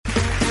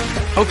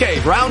Okay,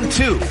 round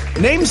 2.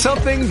 Name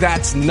something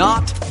that's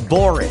not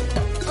boring.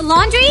 A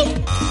laundry?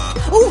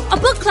 Ooh, a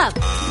book club.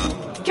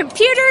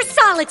 Computer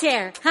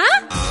solitaire,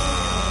 huh?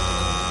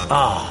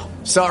 Ah,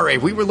 sorry,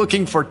 we were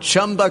looking for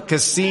Chumba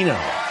Casino.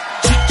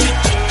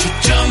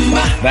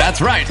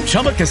 That's right,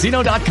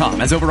 ChumbaCasino.com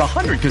has over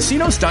 100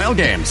 casino-style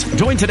games.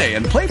 Join today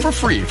and play for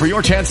free for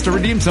your chance to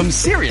redeem some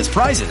serious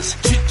prizes.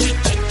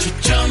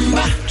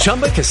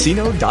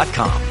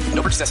 ChumbaCasino.com.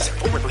 No purchase necessary.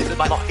 Void where prohibited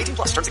by law. 18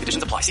 plus terms and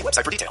conditions apply. See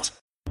website for details.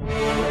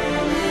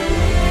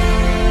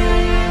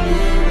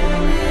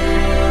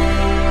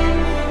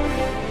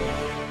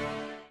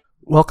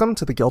 Welcome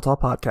to the Guildhall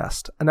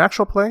Podcast, an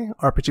actual play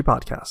RPG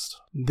podcast.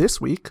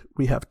 This week,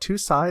 we have two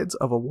sides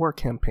of a war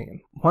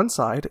campaign. One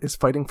side is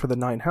fighting for the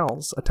Nine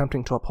Hells,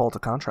 attempting to uphold a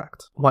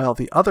contract, while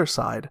the other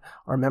side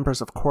are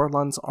members of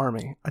Corlun's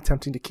army,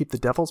 attempting to keep the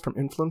devils from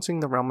influencing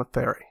the realm of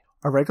Fairy.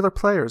 Our regular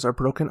players are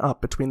broken up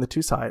between the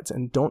two sides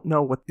and don't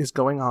know what is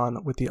going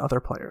on with the other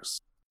players.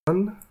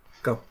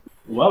 Go.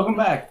 Welcome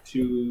back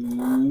to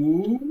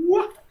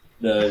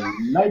the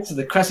Knights of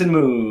the Crescent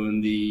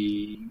Moon,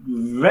 the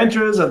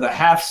Adventurers of the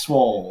Half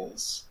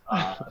Swolls.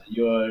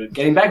 You're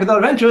getting back with our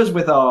adventures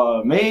with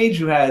our mage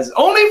who has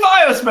only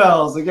fire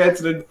spells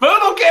against an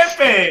infernal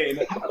campaign.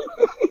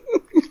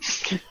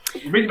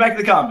 Bring you back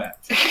to the combat.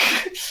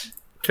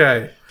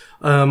 Okay.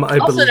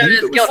 Also known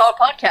as Guildhall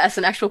Podcast,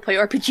 an actual play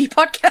RPG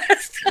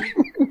podcast.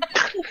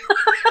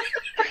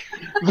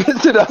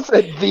 Visit us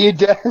at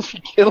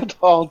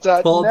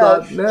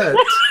the-guildhall.net.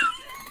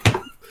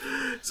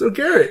 So,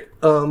 Garrett,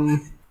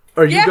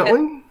 are you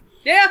going?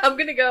 Yeah, I'm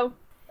gonna go.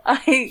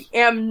 I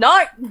am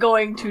not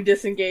going to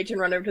disengage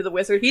and run over to the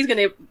wizard. He's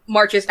gonna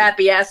march his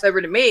happy ass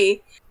over to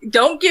me.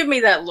 Don't give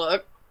me that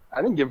look.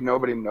 I didn't give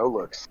nobody no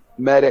looks.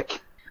 Medic.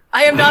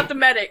 I am not the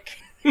medic.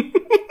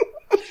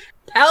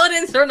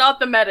 Paladins are not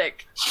the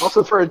medic.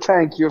 Also, for a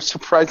tank, you have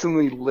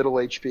surprisingly little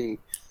HP.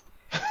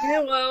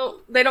 Yeah,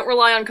 well, they don't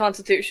rely on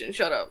Constitution.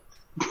 Shut up.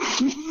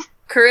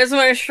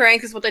 Charisma and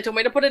Strength is what they told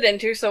me to put it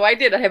into, so I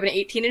did. I have an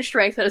 18 in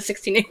Strength and a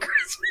 16 in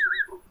Charisma.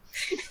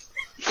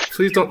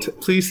 Please don't.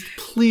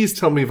 Please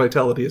tell me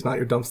Vitality is not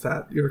your dump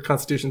stat. Your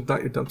Constitution is not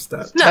your dump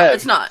stat. No,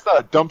 it's not. It's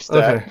not a dump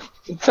stat. Okay.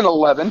 It's an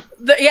 11.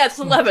 Yeah, it's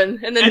 11,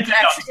 and then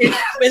Dex and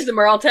Wisdom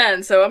are all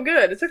 10, so I'm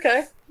good. It's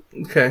okay.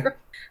 Okay.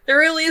 There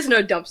really is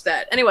no dump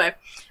stat. Anyway.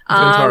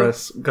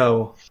 Zentaurus,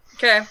 go.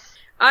 Okay.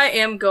 I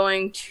am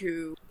going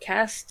to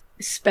cast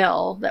a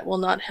spell that will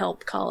not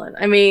help Colin.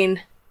 I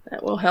mean,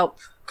 that will help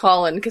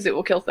Colin because it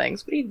will kill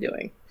things. What are you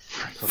doing?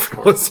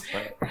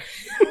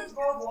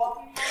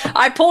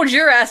 I pulled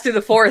your ass through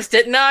the forest,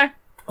 didn't I?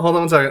 Hold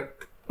on 1 second.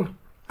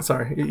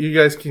 Sorry, you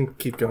guys can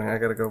keep going. I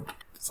gotta go.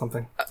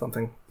 Something.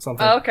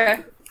 Oh, okay.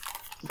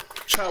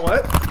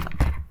 What?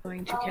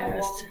 Going to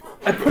cast.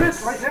 I put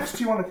it right next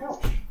to you on the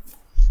couch.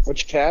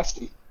 What you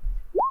casting?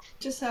 You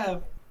just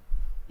have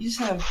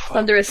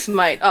Thunderous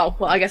Smite. Oh,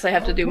 well, I guess I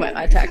have to do my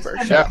attack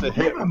first. You have to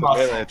hit with the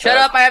melee attack. Shut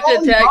up, I have to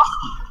attack.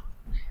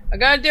 I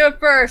gotta do it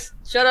first.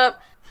 Shut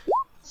up.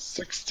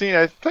 16,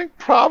 I think,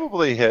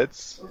 probably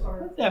hits.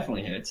 That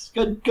definitely hits.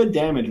 Good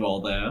damage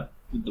roll there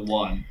with the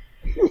 1.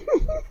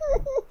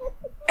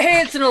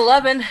 Hey, it's an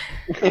 11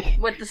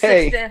 with the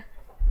 6.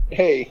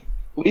 Hey,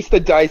 at least the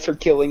dice are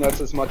killing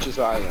us as much as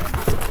I am.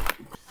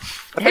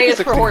 Hey,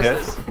 it's for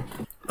horses. Hits.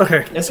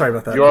 Okay, sorry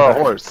about that. You are a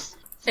horse.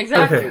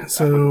 Exactly. Okay,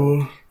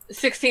 so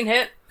 16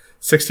 hit.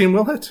 16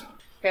 will hit.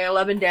 Okay,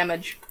 11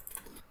 damage.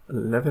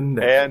 11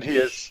 damage. And he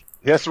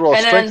has to roll a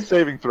strength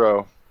saving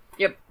throw.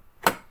 Yep.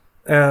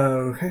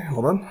 Okay,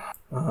 hold on.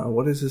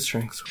 What is his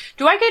strength?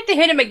 Do I get to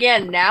hit him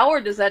again now,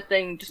 or does that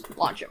thing just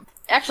launch him?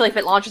 Actually, if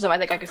it launches him, I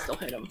think I can still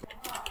hit him.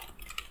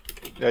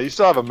 Yeah, you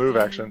still have a move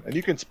action, and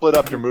you can split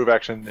up your move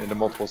action into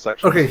multiple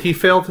sections. Okay, he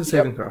failed his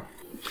saving throw.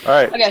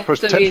 Alright, Okay, push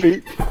so 10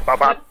 feet, bop,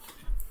 bop,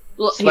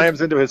 slams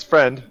into his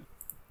friend.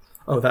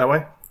 Oh, that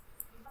way?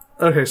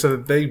 Okay, so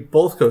they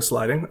both go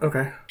sliding.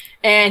 Okay.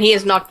 And he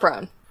is knocked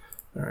prone.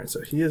 Alright,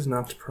 so he is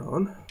knocked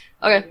prone.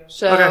 Okay,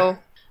 so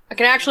I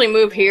can actually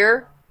move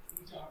here,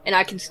 and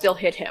I can still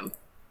hit him.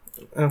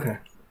 Okay.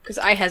 Because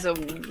I has a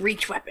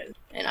reach weapon,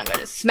 and I'm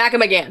gonna smack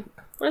him again.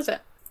 What is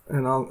that?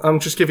 And I'm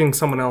just giving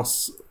someone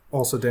else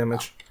also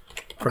damage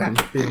for him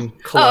being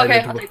Oh, collided.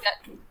 okay, I'll take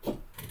that.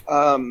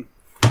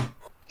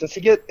 Does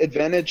he get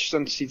advantage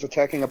since he's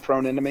attacking a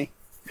prone enemy?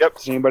 Yep.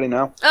 Does anybody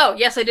know? Oh,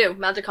 yes, I do.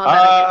 Mounted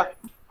combat.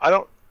 I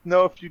don't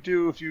know if you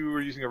do if you were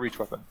using a reach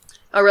weapon.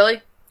 Oh,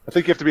 really? I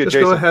think you have to be Just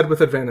adjacent. go ahead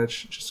with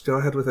advantage. Just go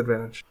ahead with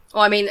advantage.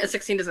 Well, I mean, a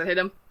 16 doesn't hit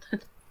him.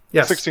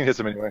 Yes. 16 hits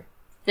him anyway.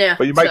 Yeah.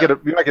 But you might get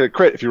a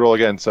crit if you roll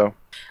again, so.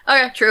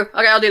 Okay, true.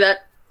 Okay, I'll do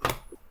that.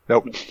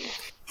 Nope.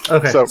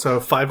 Okay, So, so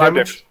 5 5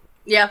 damage.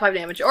 Yeah, 5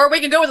 damage. Or we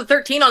could go with a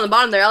 13 on the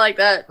bottom there. I like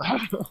that.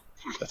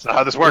 That's not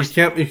how this works.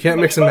 You can't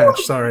mix and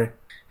match, sorry.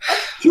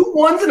 2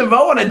 1s in a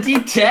row on a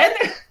D10?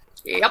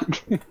 Yep.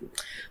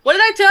 What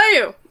did I tell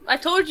you? I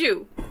told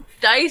you.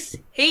 Dice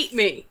hate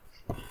me.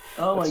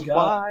 Oh my That's god.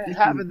 why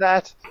having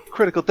that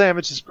critical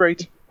damage is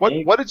great.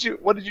 What did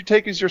you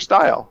take as your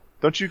style?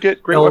 Don't you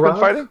get great weapon Elrond?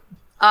 fighting?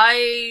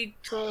 I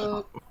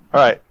took... All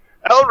right,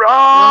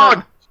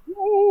 Elrond.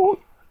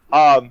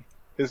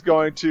 is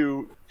going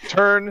to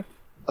turn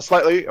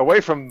slightly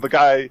away from the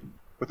guy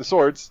with the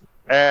swords,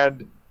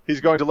 and he's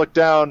going to look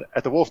down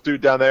at the wolf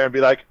dude down there and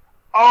be like,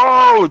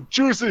 "Oh,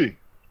 juicy!"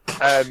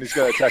 And he's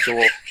going to attack the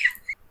wolf.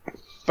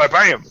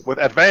 Bam! With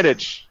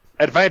advantage.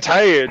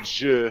 Nothing.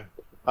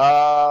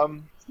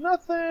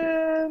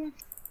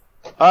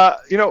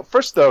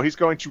 First though, he's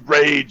going to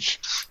rage.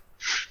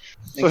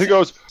 So he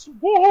goes,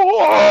 "Whoa!"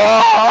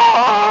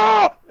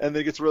 and then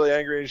he gets really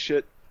angry and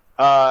shit.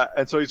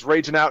 And so he's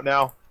raging out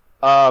now.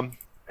 And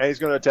he's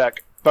going to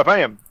attack.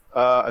 Bam!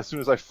 As soon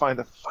as I find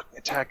the fucking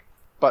attack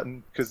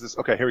button, because this.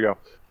 Okay, here we go.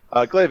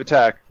 Glaive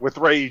attack with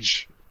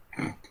rage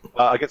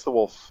against the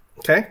wolf.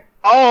 Okay.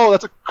 Oh,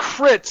 that's a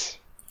crit.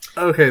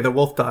 Okay, the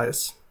wolf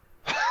dies.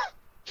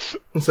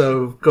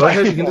 So go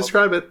ahead, you can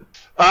describe it.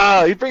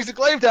 He brings the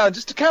glaive down,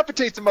 just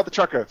decapitates the mother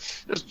trucker.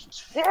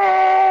 Just,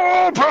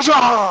 pressure!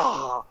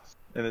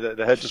 And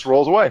the head just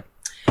rolls away.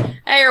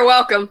 Hey, you're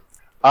welcome.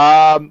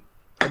 And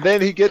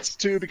then he gets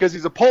to, because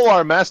he's a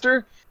polearm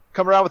master,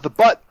 come around with the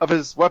butt of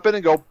his weapon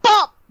and go,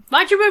 bop!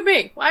 Why'd you move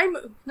me? Why?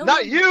 No.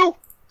 Not you!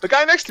 The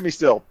guy next to me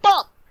still.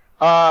 Bop!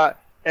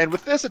 And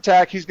with this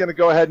attack, he's going to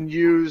go ahead and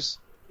use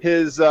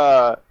his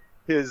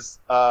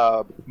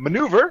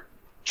maneuver,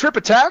 trip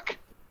attack.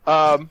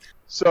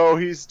 So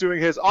he's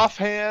doing his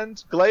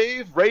offhand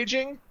glaive,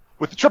 raging,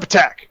 with the trip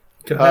attack.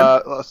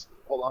 Hold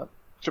on.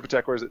 Trip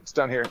attack, where is it? It's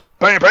down here.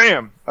 Bam,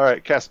 bam!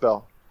 Alright, cast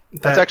spell.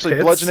 That's actually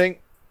hits. bludgeoning.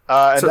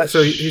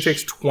 So he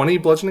takes 20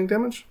 bludgeoning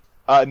damage?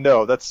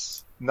 No,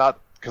 that's not,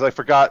 because I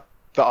forgot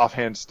the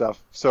offhand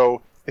stuff.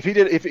 So if he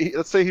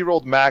let's say he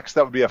rolled max,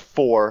 that would be a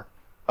 4.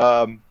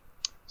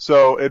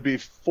 So it'd be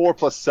 4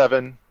 plus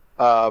 7.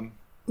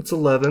 It's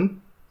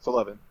 11. It's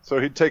 11. So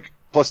he'd take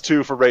plus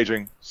 2 for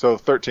raging, so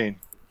 13.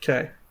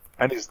 Okay.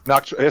 And he's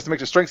knocked. He has to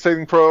make a strength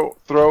saving throw,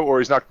 or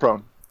he's knocked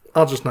prone.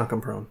 I'll just knock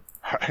him prone.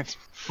 All right.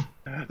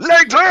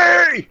 Leg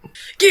day!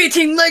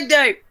 Guillotine leg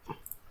day!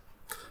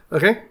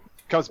 Okay.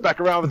 Comes back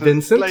around with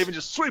Vincent? his glaive and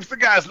just sweeps the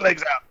guy's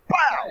legs out.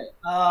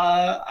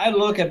 Pow! I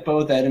look at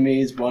both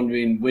enemies,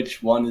 wondering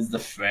which one is the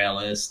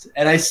frailest,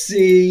 and I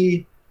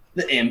see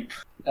the imp.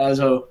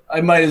 So I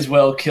might as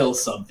well kill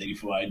something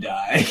before I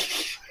die.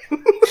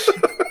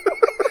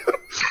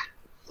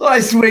 So I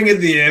swing at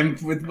the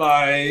imp with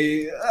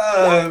my.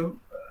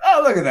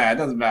 Oh, look at that!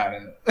 Doesn't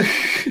matter.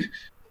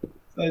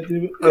 So I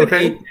do.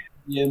 Okay.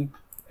 The imp.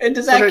 And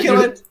does that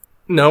kill it?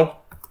 No.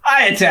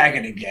 I attack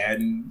it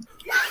again.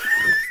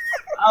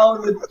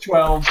 Oh, the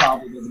 12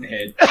 probably doesn't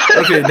hit.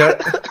 Okay, no.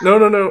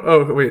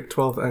 Oh, wait,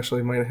 12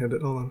 actually might have hit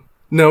it. Hold on.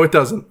 No, it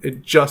doesn't.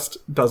 It just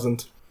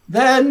doesn't.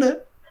 Then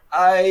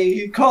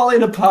I call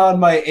in upon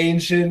my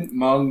ancient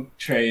monk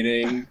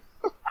training.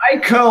 I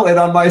curl it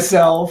on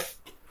myself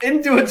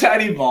into a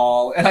tiny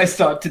ball, and I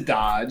start to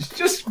dodge,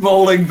 just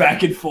rolling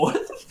back and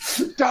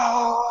forth.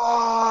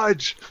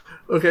 Dodge!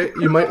 Okay,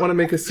 you might want to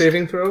make a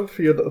saving throw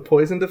for your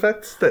poisoned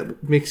effects.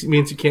 That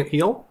means you can't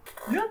heal.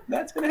 Yeah,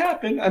 that's gonna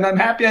happen, and I'm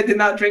happy I did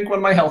not drink one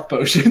of my health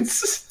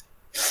potions.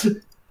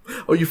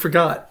 Oh, you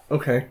forgot.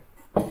 Okay.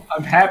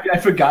 I'm happy I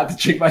forgot to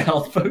drink my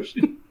health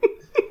potion.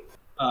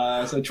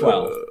 So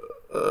 12.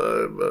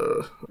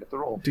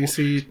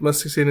 DC must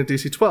succeed in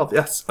DC 12.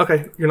 Yes.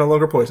 Okay, you're no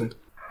longer poisoned.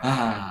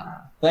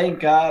 Thank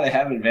God I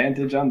have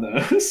advantage on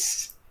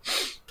those.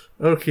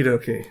 Okie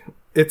dokie.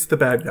 It's the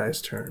bad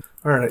guy's turn.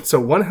 Alright, so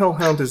one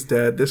hellhound is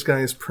dead. This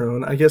guy is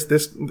prone. I guess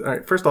this...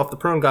 Alright, first off, the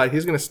prone guy,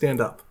 he's going to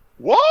stand up.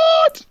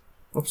 What?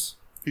 Oops.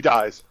 He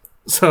dies.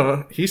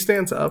 So, he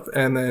stands up,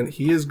 and then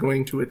he is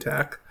going to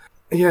attack...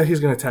 Yeah, he's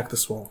going to attack the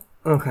swole.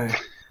 Okay.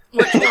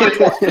 Which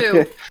one?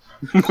 Two.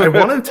 I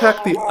want to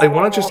attack the... I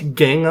want to just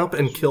gang up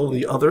and kill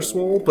the other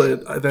swole,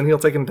 but then he'll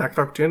take an attack of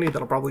opportunity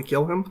that'll probably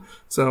kill him.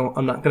 So,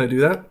 I'm not going to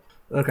do that.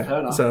 Okay,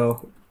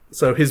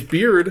 so his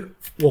beard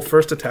will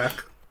first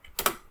attack.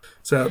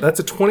 So that's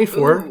a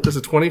 24. Ooh. Does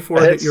a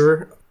 24 hit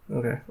your...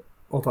 Okay,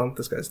 hold on.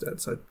 This guy's dead,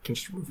 so I can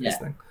just remove this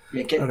thing.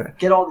 Yeah,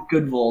 get all the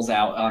good rolls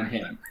out on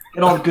him.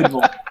 Get all the good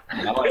rolls.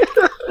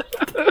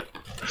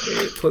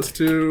 Plus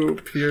 2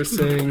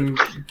 piercing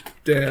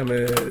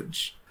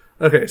damage.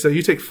 Okay, so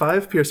you take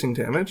 5 piercing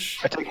damage.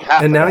 I take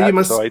half and of now that, you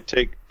must, so I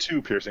take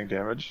 2 piercing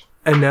damage.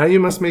 And now you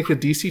must make a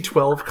DC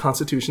 12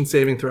 Constitution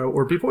saving throw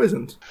or be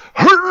poisoned.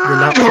 You're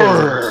not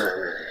poisoned.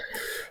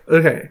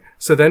 Okay,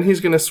 so then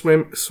he's going to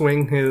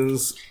swing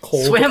his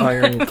cold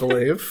iron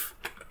glaive.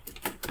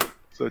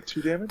 So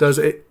 2 damage? Does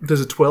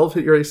a 12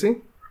 hit your AC?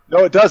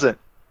 No, it doesn't.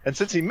 And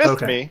since he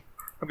missed me,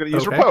 I'm going to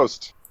use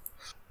riposte.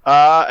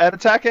 And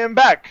attack him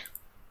back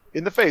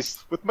in the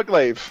face with my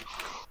glaive.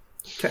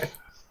 Okay.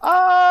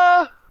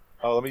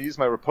 Let me use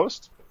my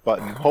riposte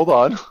button. Hold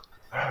on.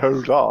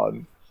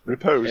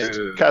 Riposte.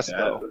 Cast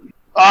spell.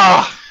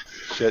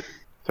 Shit.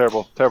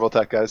 Terrible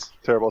attack, guys.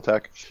 Terrible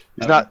attack.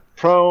 He's not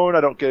prone.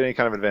 I don't get any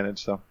kind of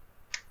advantage, so.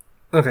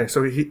 Okay,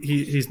 so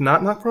he's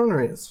not prone,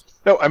 or he is?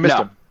 No, I missed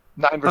him.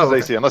 9 versus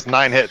AC, unless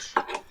 9 hits.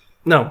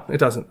 No, it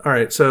doesn't. All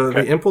right, so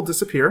the imp will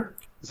disappear.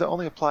 Does that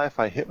only apply if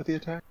I hit with the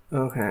attack?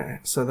 Okay,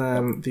 so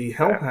then the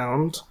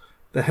hellhound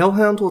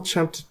will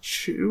attempt to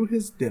chew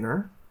his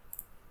dinner.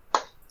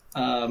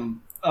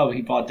 Oh,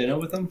 he bought dinner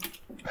with him?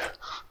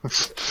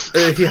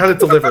 He had it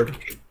delivered.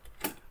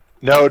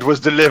 No, it was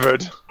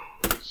delivered.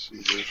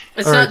 Jesus.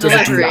 It's All not right, does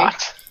it delivery.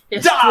 Not.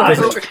 It's Die!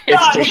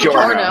 it's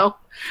DiGiorno.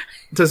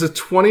 Does a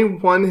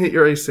 21 hit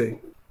your AC?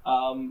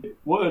 It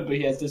would, but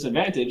he has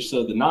disadvantage,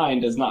 so the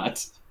 9 does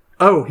not.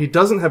 Oh, he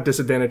doesn't have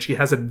disadvantage. He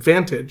has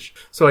advantage.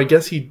 So I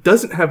guess he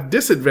doesn't have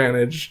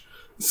disadvantage.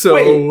 So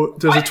Wait,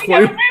 does why a do you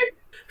have 20...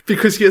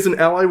 Because he has an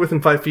ally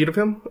within 5 feet of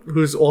him,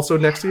 who's also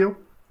next to you.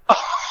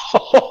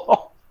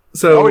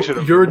 So we should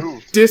have your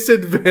moved.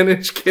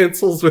 disadvantage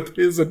cancels with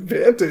his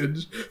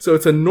advantage. So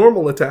it's a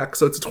normal attack,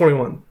 so it's a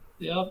 21.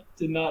 Yep,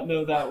 did not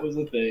know that was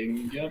a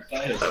thing. Yep,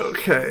 that hit.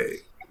 Okay.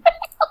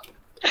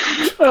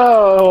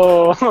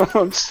 Oh,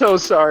 I'm so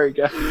sorry,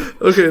 guys.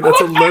 Okay,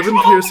 that's 11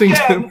 piercing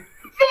damage.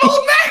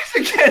 Roll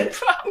Mexican!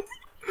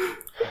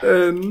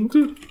 And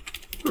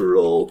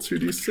roll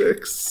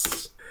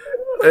 2d6.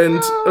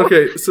 And,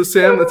 okay, so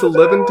Sam, that's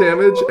 11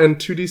 damage and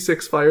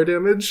 2d6 fire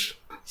damage.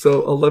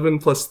 So 11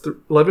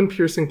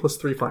 piercing plus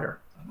 3 fire.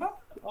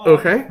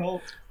 Okay.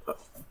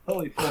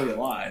 Totally fully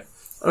alive.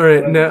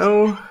 Alright,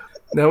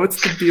 now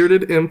it's the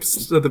bearded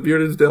imps, the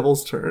bearded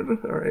devil's turn.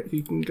 Alright,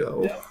 he can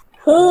go.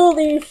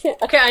 Holy shit.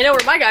 Okay, I know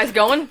where my guy's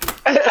going.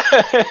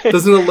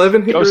 Does an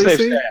 11 hit Go your save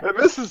AC? Sam. It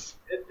misses.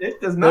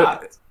 It does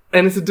not.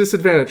 And it's a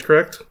disadvantage,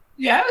 correct?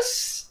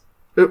 Yes.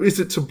 Is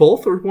it to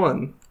both or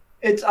one?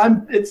 It's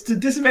to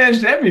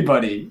disadvantage to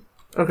everybody.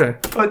 Okay.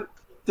 But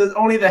does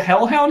only the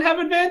Hellhound have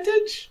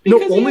advantage? No,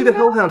 Because he only has the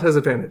Hellhound has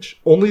advantage.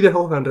 Only the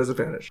Hellhound has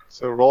advantage.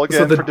 So roll again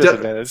So the for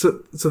disadvantage.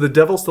 so the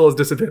devil still has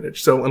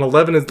disadvantage. So an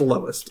 11 is the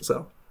lowest.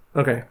 So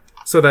okay.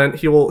 So then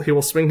he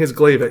will swing his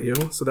glaive at you.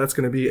 So that's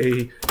going to be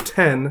a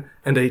 10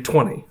 and a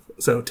 20.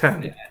 So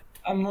 10.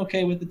 I'm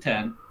okay with the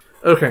 10.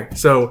 Okay.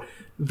 So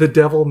the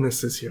devil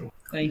misses you.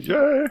 Thank you.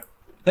 Yay.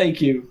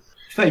 Thank you.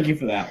 Thank you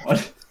for that one.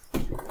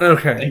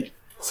 Okay. Thank you.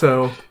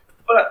 So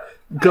But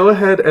go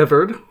ahead,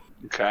 Everard.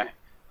 Okay.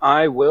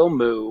 I will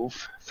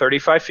move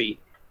 35 feet.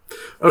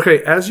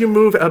 Okay. As you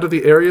move out of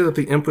the area that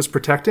the imp was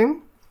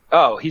protecting.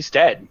 Oh, he's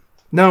dead.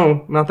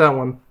 No, not that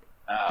one.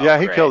 Oh, Yeah,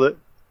 he great. killed it.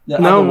 the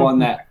No. other one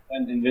that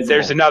went invisible.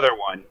 There's another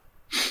one.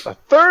 A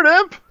third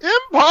imp?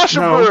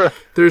 Impossible! No.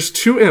 There's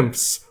 2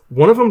 imps.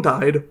 One of them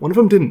died. One of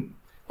them didn't.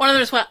 One of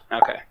them just went,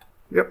 Okay.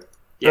 Yep.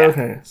 Yeah.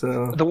 Okay.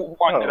 So The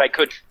one that I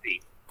couldn't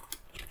see.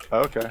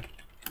 Okay.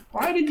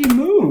 Why did you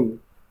move?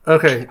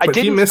 okay, I but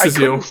he didn't. misses I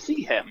couldn't you.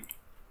 see him.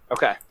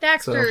 Okay.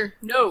 Daxter,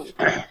 no.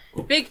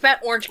 Big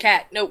fat orange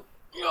cat, no.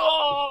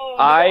 Oh,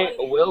 I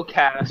will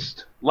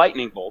cast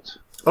lightning bolt.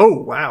 Oh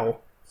wow.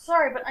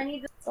 Sorry, but I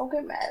need to. Don't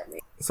get mad at me.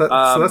 So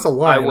that's a I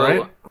line, will,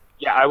 right?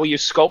 Yeah, I will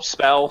use sculpt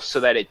spell so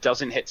that it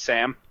doesn't hit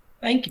Sam.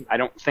 Thank you. I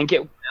don't think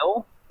it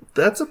will.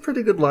 That's a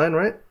pretty good line,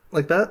 right?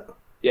 Like that?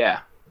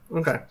 Yeah.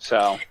 Okay.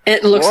 So.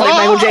 It looks like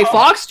Michael J.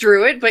 Fox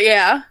drew it, but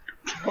yeah.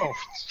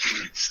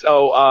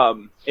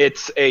 So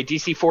it's a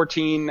DC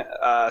 14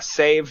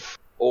 save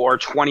or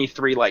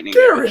 23 lightning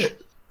damage.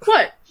 Garrett!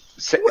 What?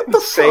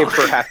 Save fuck?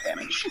 for half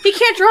damage. He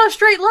can't draw a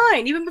straight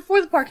line, even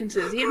before the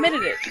Parkinson's. He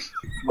admitted it.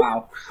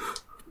 Wow.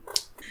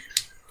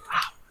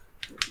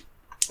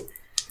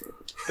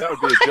 That would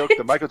be a joke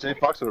that Michael J.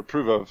 Fox would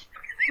approve of.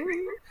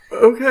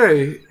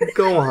 Okay,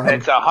 go on.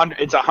 It's a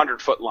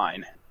 100-foot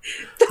line.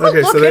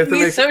 Okay, Look so they at have to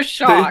me make so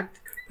shocked.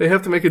 They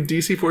have to make a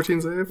DC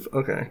 14 save?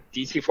 Okay.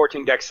 DC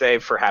 14 dex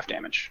save for half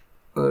damage.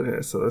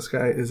 Okay, so this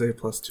guy is a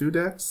 +2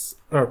 dex.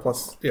 Or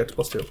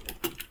 +2.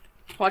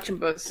 Watch them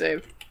both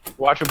save.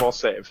 Watch them both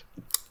save.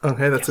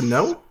 Okay, that's a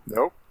no.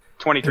 Nope.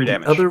 23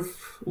 damage. The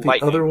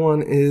Lightning. other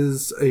one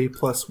is a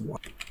 +1.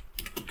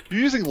 You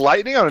using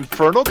lightning on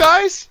infernal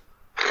guys?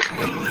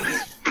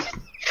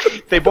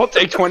 They both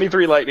take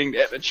 23 lightning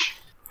damage.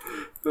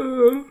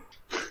 Alright,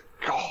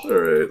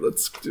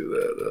 let's do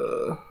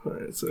that.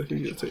 Alright, so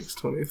he takes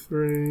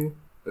 23.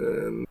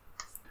 And.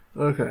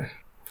 Okay.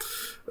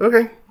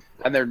 Okay.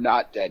 And they're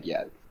not dead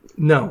yet.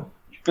 No.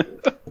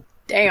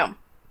 Damn.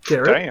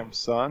 Garrett? Damn,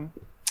 son.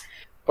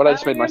 But I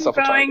just made myself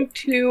a I'm going target.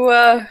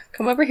 to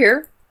come over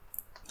here,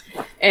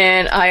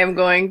 and I am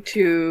going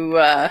to.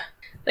 I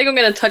think I'm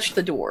going to touch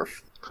the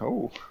dwarf.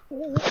 Oh.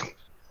 If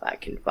I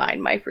can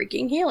find my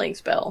freaking healing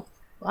spell.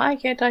 Why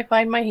can't I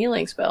find my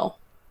healing spell?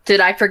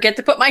 Did I forget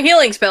to put my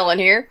healing spell in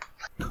here?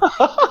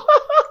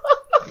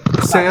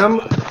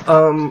 Sam,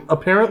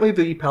 apparently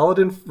the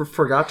paladin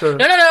forgot to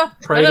No.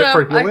 trade it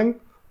for healing.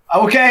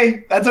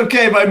 Okay, that's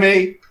okay by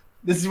me.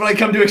 This is what I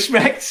come to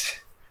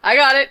expect. I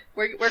got it.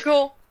 We're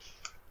cool.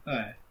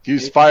 Alright.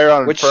 Use fire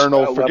on Which infernal,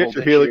 level forget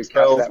your did healing you cast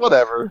spells, that?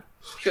 whatever.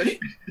 Shush.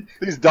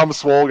 These dumb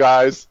swole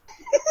guys.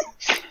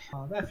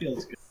 Oh, that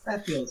feels good.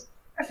 That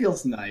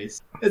feels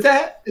nice. Is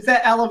that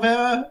aloe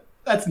vera?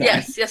 That's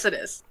nice. Yes, it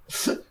is.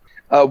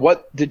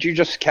 What did you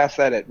just cast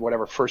that at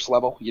whatever first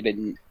level? You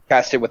didn't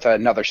cast it with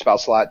another spell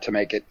slot to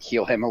make it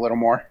heal him a little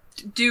more?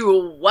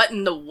 Do what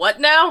in the what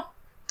now?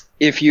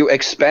 If you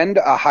expend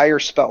a higher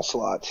spell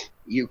slot,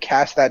 you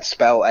cast that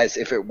spell as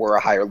if it were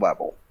a higher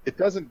level. It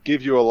doesn't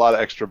give you a lot of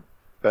extra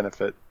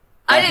benefit.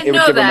 I It didn't would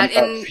know give him that,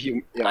 a and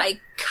few- yeah.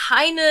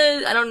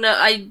 I don't know.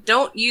 I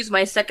don't use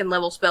my second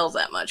level spells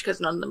that much because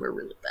none of them are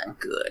really that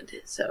good.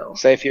 So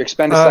Say if you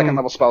expend a second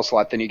level spell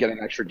slot, then you get an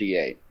extra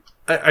D8.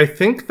 I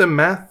think the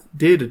math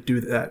did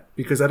do that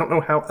because I don't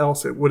know how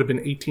else it would have been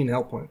 18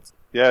 health points.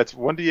 Yeah, it's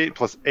 1d8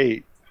 plus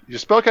 8. Your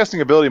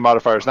spellcasting ability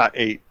modifier is not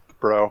 8,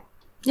 bro.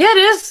 yeah, it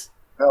is.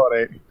 No,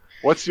 it ain't.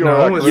 What's your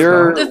No, it's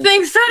Your- The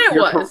thing said it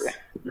Your was.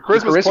 Your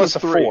charisma's plus a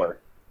 3. 4.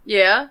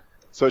 Yeah.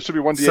 So it should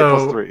be 1d8 So-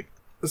 plus 3.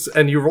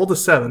 And you rolled a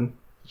 7.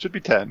 It should be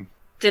 10.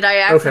 Did I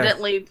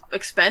accidentally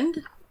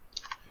expend?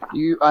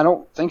 I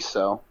don't think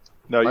so.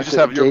 No, you I just should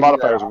have have your gave you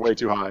modifiers that are way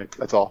too high.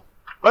 That's all.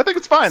 But I think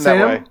it's fine Sam?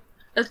 that way.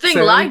 The thing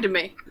Sam? lied to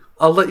me.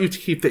 I'll let you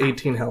keep the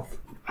 18 health.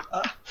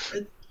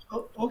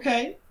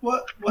 Okay,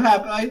 what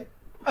happened?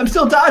 I'm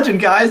still dodging,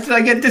 guys. Did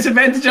I get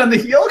disadvantage on the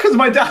heal because of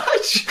my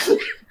dodge?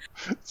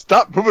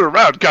 Stop moving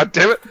around,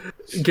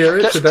 goddammit!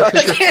 Garrett, did that I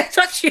take your, can't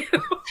touch you.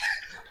 Can't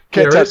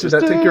Garrett, touch did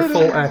this. that take your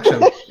full action?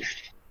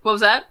 What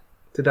was that?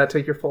 Did that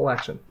take your full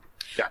action?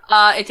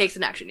 It takes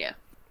an action, yeah.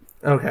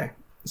 Okay.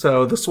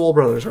 So the Swole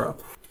brothers are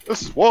up. The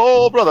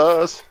Swole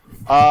Brothers!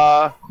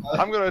 I'm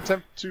gonna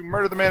attempt to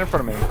murder the man in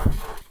front of me.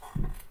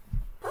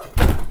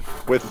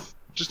 With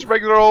just a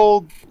regular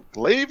old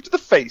glaive to the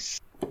face.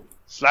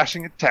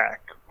 Slashing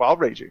attack while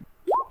raging.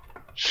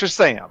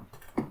 Shazam!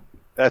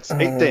 That's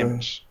 8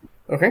 damage.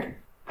 Okay.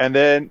 And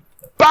then,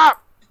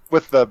 bop!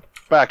 With the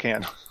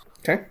backhand.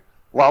 Okay.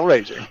 While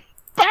raging.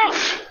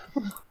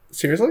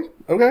 Seriously?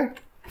 Okay.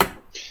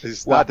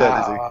 He's not dead,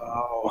 is he?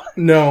 Wow.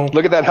 No.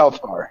 Look at that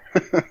health bar.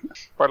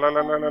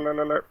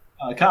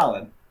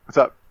 Colin. What's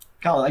up?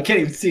 Colin, I can't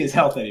even see his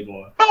health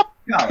anymore.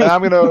 And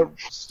I'm gonna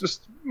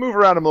just move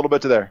around him a little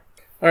bit to there.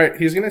 All right.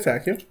 He's gonna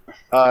attack you.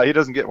 He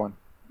doesn't get one.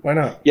 Why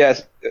not?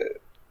 Yes.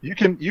 You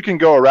can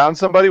go around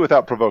somebody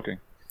without provoking.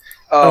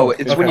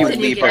 It's when okay. you Then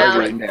you leave get their out.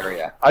 threatened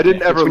area. I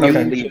didn't ever When you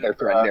Okay. leave their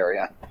threatened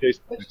area.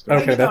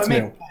 Okay, that's I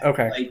mean, new.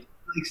 Okay. Like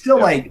still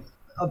like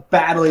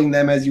battling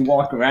them as you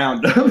walk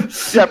around them.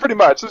 Yeah, pretty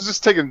much. I was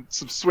just taking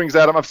some swings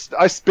at him.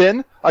 I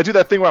spin. I do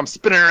that thing where I'm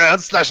spinning around,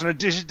 slashing a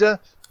digita,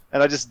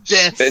 and I just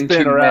spin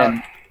to around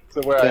men,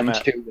 to where I'm then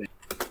at. to win.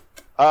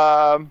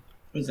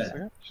 What's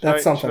that?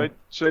 That's something.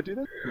 Should I do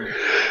that?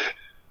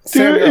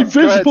 Sam, Go ahead,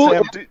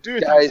 Sam. Do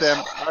your Guys. thing,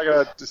 Sam. I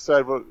gotta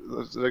decide what.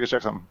 I gotta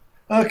check something.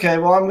 Okay,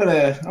 well I'm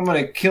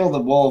gonna kill the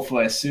wolf who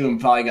I assume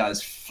probably got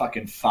his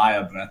fucking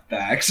fire breath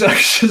back. So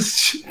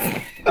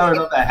I don't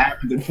know if that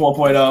happened in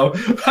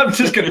 4.0. I'm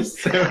just gonna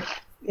assume.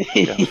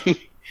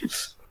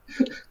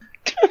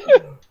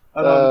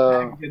 I don't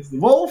know against the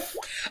wolf.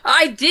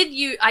 I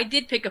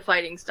did pick a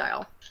fighting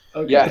style.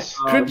 Okay. Yes.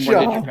 Good What did you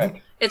job.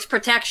 pick? It's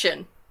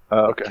protection.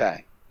 Okay.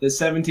 Okay. The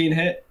 17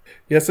 hit.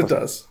 Yes, it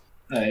does.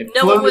 Right.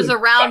 No one was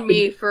around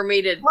me for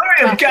me to.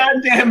 Flurry of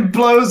goddamn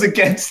blows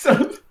against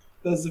them.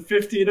 Does the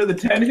 15 or the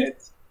 10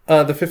 hit?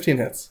 The 15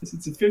 hits.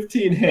 It's a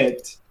 15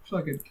 hit.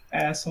 Fucking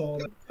asshole.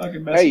 That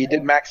fucking mess. Hey, you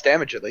did max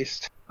damage at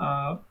least.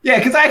 Yeah,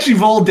 because I actually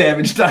rolled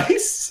damage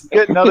dice.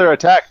 Get another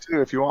attack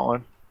too if you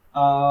want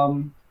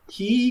one.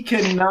 He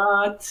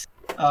cannot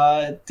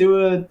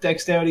do a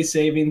dexterity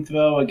saving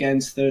throw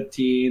against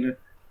 13,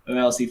 or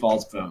else he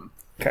falls prone.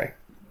 Okay.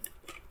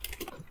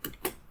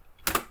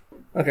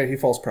 Okay, he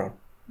falls prone.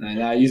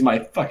 And I use my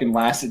fucking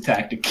last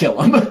attack to kill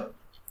him.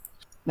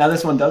 Now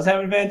this one does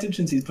have advantage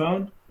since he's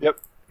prone.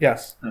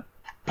 Yes.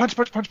 Punch,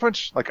 punch, punch,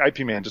 punch. Like IP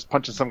Man, just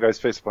punching some guy's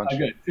face a bunch. Oh,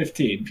 good.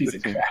 15. Piece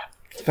 15. of crap.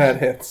 That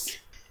hits.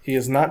 He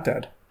is not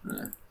dead.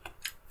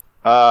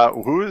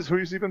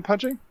 Who's he been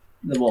punching?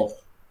 The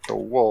wolf. The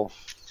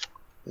wolf.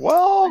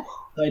 Well,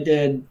 So I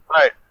did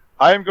right.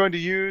 I am going to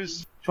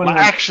use my 21.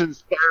 action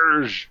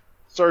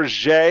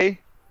Surge,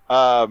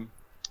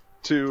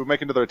 to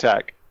make another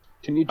attack.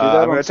 Can you do I'm that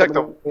gonna on attack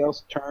somebody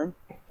else's turn?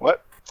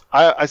 What?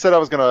 I said I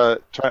was gonna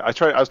try. I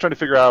was trying to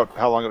figure out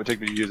how long it would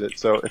take me to use it.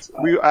 So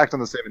we act on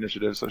the same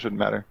initiative, so it shouldn't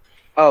matter.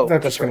 Oh,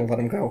 That's just going to let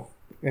him go.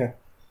 Yeah.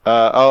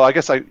 I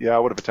guess I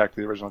would have attacked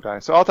the original guy.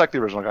 So I'll attack the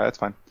original guy. That's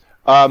fine.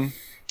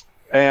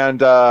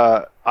 And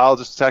I'll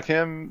just attack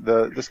him.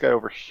 This guy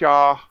over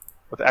here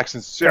with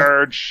action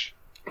surge.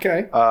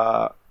 Okay.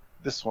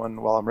 This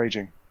one while I'm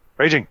raging.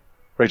 Raging.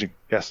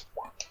 Yes.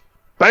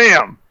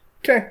 Bam.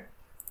 Okay.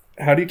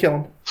 How do you kill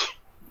him?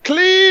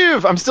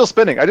 Cleave. I'm still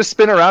spinning. I just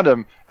spin around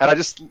him and I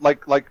just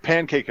like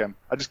pancake him.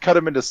 I just cut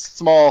him into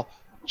small,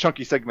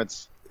 chunky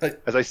segments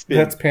as I spin.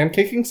 That's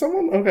pancaking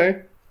someone?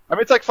 Okay. I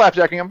mean, it's like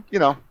flapjacking him. You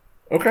know,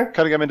 Okay.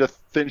 cutting him into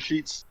thin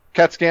sheets.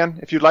 CAT scan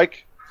if you'd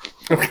like.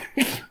 Okay.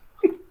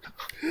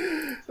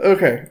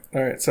 Okay.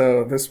 All right.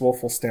 So this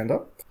wolf will stand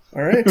up.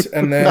 All right,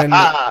 and then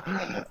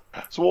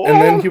Swole. and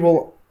then he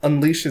will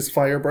unleash his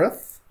fire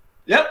breath.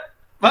 Yep.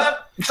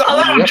 But saw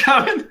that one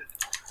coming.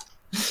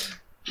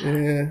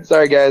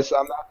 sorry guys,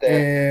 I'm not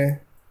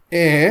there.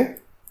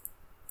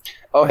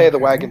 Oh, hey, the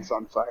wagon's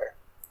on fire.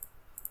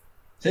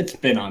 It's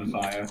been on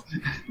fire.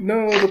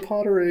 No, the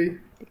pottery.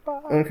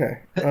 Okay.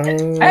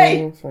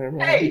 Hey! fireball.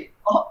 Hey!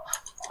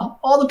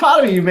 All the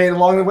pottery you made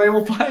along the way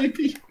will probably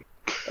be.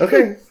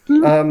 Okay.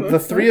 The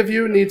three of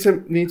you need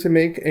to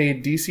make a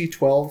DC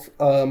 12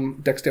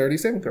 dexterity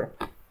saving throw.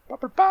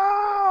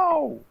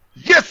 Pow!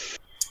 Yes!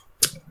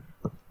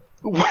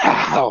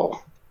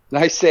 Wow.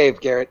 Nice save,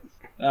 Garrett.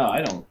 Oh,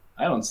 I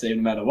don't save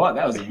no matter what.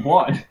 That was a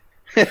 1.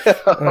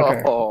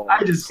 Oh.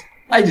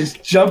 I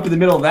just jump in the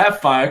middle of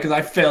that fire because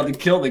I failed to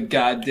kill the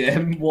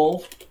goddamn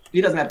wolf.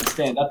 He doesn't have to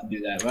stand up to do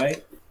that,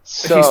 right?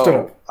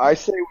 So, I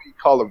say we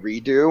call a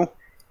redo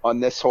on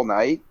this whole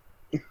night.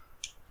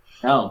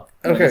 No.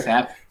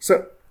 Okay.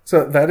 So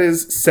that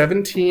is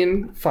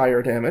 17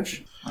 fire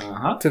damage.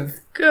 Uh-huh.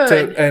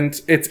 Good.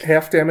 And it's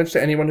half damage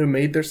to anyone who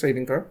made their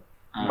saving throw,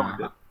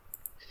 Uh-huh.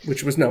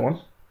 which was no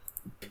one.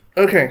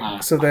 Okay,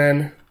 so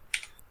then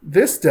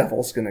this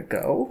devil's gonna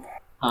go,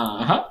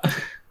 Uh-huh.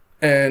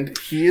 and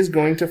he is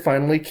going to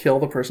finally kill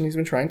the person he's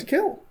been trying to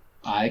kill.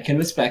 I can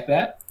respect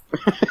that.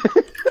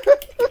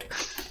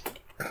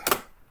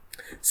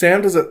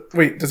 Sam, does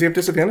he have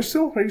disadvantage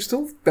still? Are you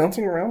still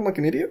bouncing around like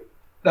an idiot?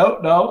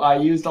 No, I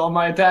used all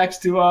my attacks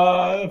to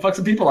fuck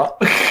some people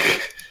up.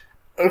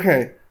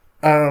 Okay.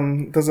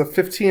 Does a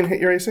 15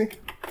 hit your AC?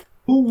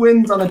 Who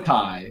wins on a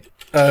tie?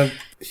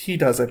 He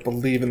does, I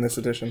believe, in this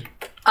edition.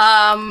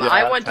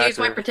 I want to use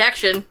my attacker.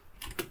 protection.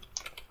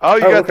 Oh,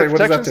 you Oh, got okay, the what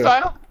does that protection do?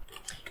 style?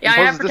 Yeah, I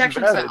have Imposes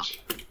protection style.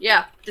 disadvantage.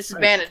 Yeah,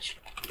 disadvantage.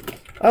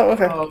 Oh,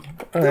 okay. Oh, All still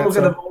right, gonna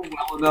so roll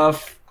well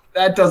enough.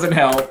 That doesn't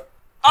help.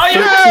 Oh, 13,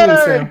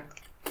 yeah! Sam.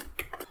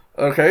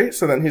 Okay,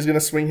 so then he's going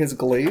to swing his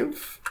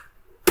glaive.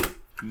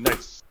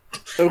 Nice.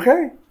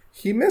 Okay,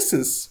 he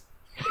misses.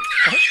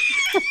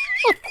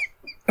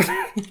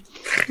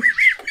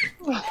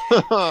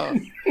 All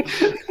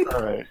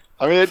right.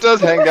 I mean, it does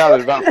hang out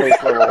at about face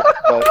level,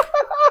 but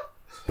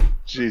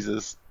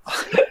Jesus.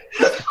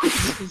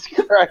 Jesus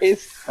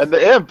Christ. And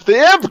the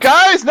imp,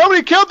 guys!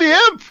 Nobody killed the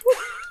imp!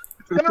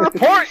 It's gonna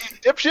report, you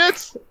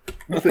dipshits!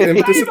 The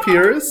imp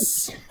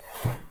disappears.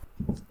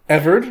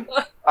 Everard,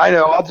 I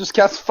know, I'll just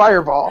cast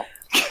Fireball.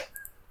 I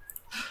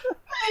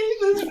hate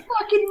this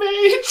fucking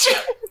mage.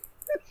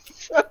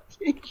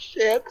 Fucking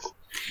shit.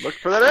 Look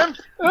for that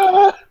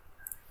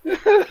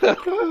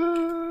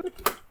imp!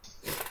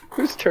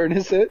 Whose turn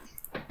is it?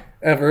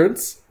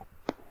 Everard's.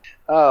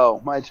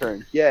 Oh, my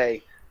turn.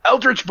 Yay.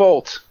 Eldritch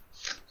Bolt!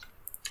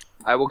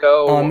 I will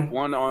go On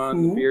one on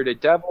who? the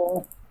Bearded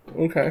Devil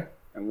Okay.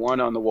 and one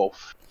on the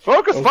Wolf.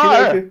 Focus Okie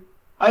fire! dokie.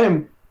 I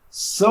am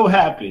so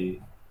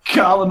happy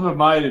Colin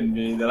reminded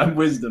me that I'm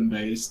wisdom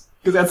based.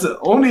 Because that's the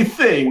only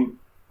thing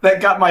that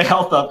got my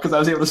health up because I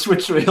was able to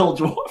switch to a hill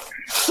dwarf.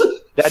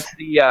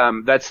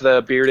 That's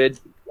the Bearded,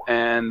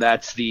 and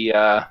that's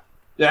the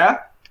Yeah?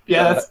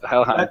 Yeah,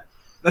 Hellhound.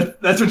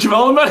 that's what you're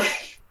rolling, buddy?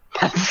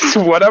 That's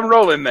what I'm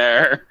rolling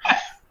there.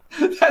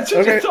 That's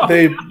what Okay, you're talking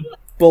they about.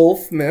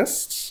 both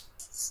missed.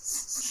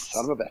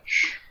 Son of a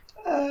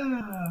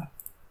bitch.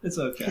 It's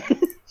okay.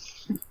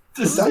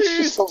 That's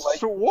just so like.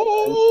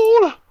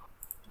 Swole!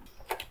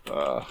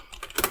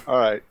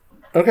 Alright,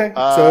 Okay,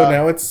 Uh, so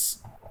now it's...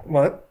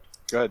 What?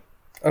 good.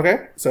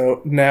 Okay,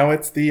 so now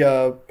it's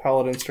the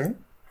Paladin's turn.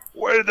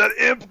 Where did that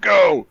imp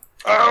go?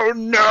 Oh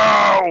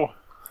no!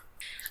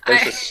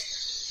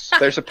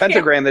 There's a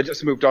pentagram that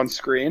just moved on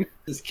screen.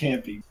 This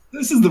can't be.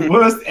 This is the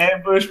worst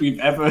ambush we've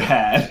ever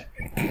had.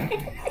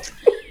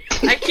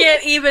 I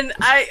can't even.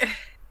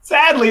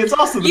 Sadly, it's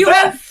also the You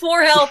best. have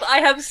 4 health. I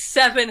have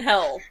 7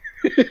 health.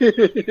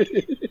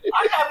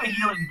 I have a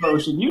healing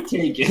potion. You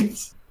take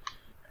it.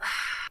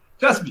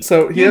 Trust me.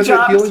 So he Your has a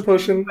job is healing to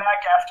potion. come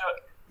back after.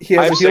 He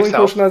I has have a 6 healing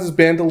health. potion on his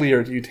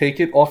bandolier. Do you take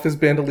it off his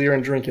bandolier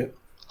and drink it?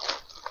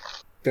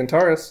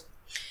 Dentaris.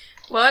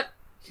 What?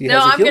 He No,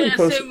 has a I'm healing gonna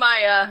potion. assume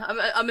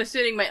my. I'm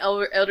assuming my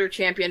elder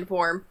champion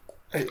form.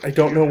 I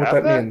don't know what have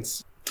that that?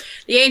 means.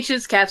 The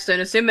Ancient's Capstone.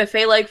 Assume a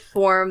Fey-like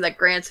form that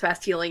grants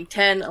fast healing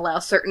 10.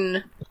 Allows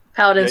certain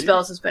paladin Yeah, you-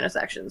 spells and bonus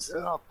actions. I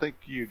don't think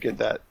you get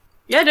that.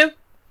 Yeah, I do.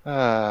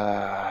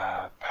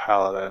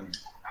 Paladin.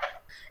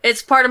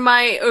 It's part of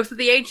my Oath of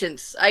the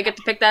Ancients. I get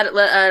to pick that at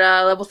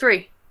level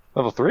 3.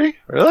 Level 3?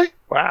 Really?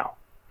 Wow.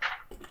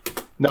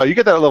 No, you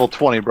get that at level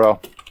 20, bro.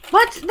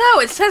 What? No,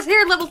 it says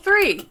here level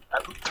 3.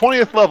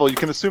 20th level, you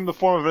can assume the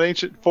form of an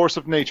ancient force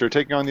of nature,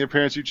 taking on the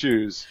appearance you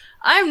choose.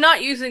 I'm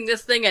not using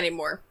this thing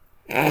anymore.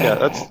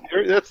 Yeah,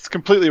 that's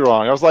completely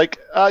wrong. I was like,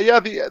 yeah,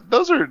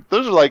 those are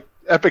like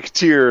epic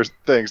tier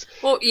things.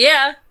 Well,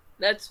 yeah,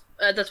 that's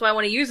why I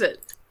want to use it.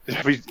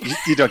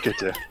 You don't get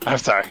to. I'm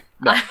sorry.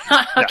 No,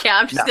 Okay,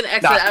 I'm just gonna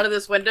exit out of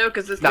this window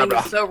because this thing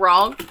bruh. is so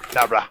wrong.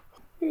 nah, brah.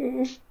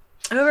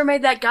 Whoever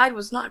made that guide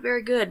was not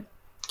very good.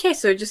 Okay,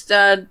 so just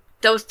that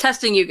was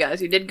testing you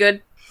guys. You did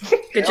good.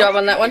 Good job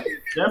on that one.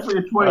 Definitely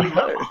a 20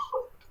 level.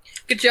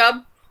 Good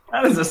job.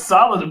 That is a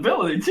solid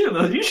ability too,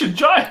 though. You should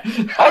try.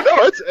 Oh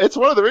no, it's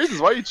one of the reasons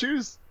why you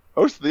choose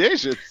Oath of the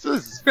Ancients.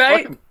 This is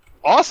Right? fucking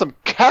awesome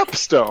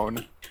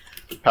capstone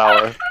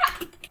power.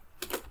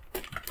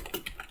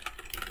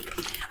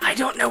 I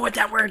don't know what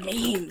that word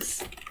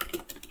means.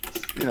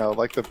 You know,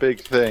 like the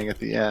big thing at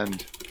the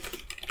end.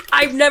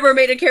 I've never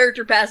made a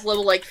character past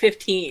level like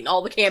 15.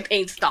 All the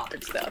campaigns stop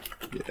and stuff.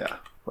 Yeah.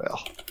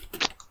 Well,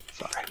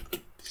 sorry.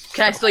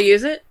 Can I still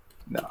use it?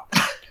 No.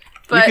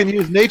 But You can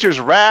use Nature's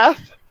Wrath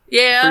for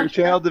yeah, your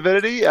channel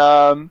divinity.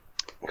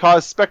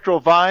 cause spectral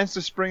vines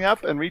to spring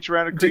up and reach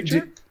around a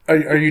creature.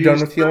 Are you done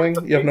with healing?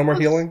 You have no more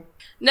healing?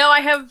 No,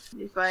 I have.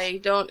 If I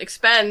don't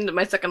expend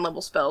my second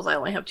level spells, I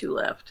only have 2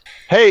 left.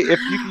 Hey, if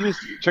you can use,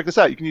 check this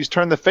out. You can use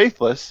Turn the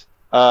Faithless.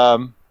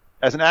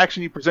 As an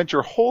action, you present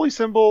your holy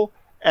symbol,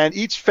 and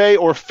each Fey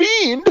or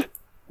Fiend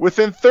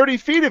within 30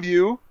 feet of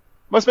you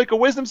must make a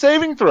Wisdom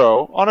saving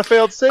throw on a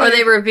failed save. Or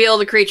they reveal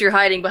the creature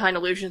hiding behind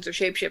illusions or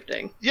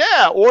shapeshifting.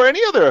 Yeah, or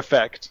any other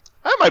effect.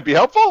 That might be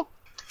helpful.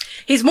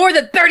 He's more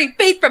than 30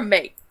 feet from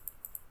me!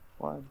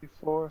 1, 2,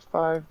 4,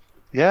 5.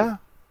 Yeah,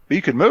 but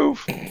you could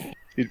move.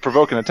 You'd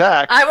provoke an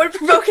attack. I would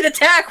provoke an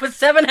attack with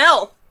 7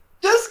 health!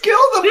 Just kill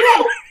them!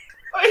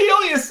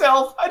 Heal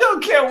yourself! I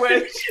don't care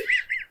which!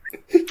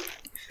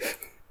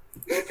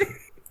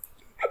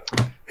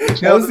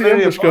 How's the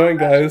ambush going,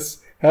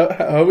 guys?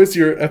 How is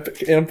your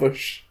epic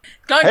ambush?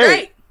 Going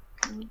great!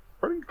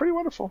 Pretty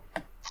wonderful.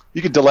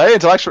 You can delay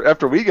until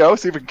after we go,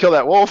 see if we can kill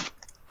that wolf.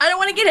 I don't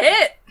want to get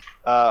hit!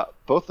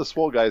 Both the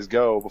swole guys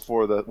go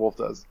before the wolf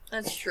does.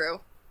 That's true.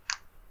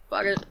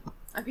 Fuck it.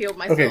 I've healed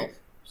myself. Okay.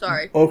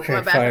 Sorry. Okay,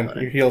 My bad, fine.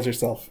 brother. You healed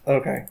yourself.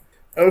 Okay,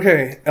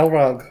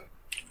 Elrog.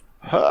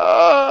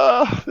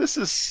 This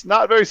is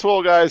not very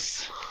swole,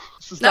 guys.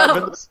 This has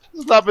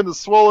not been the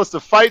swollest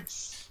of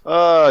fights.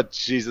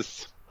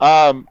 Jesus.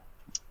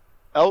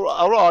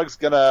 Elrog's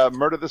gonna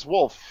murder this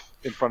wolf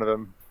in front of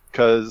him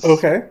because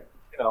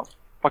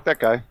fuck that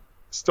guy.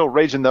 Still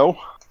raging though.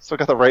 Still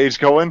got the rage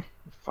going.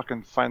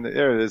 Fucking find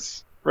there it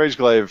is. Rage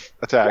glaive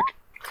attack.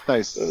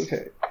 Nice.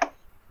 Okay.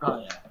 Oh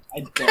yeah.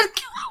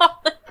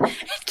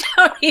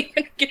 Don't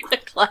even get the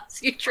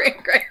class you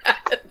drink right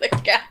out of the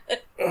cabin.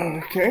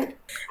 Okay.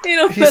 You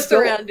don't He's mess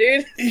still- around,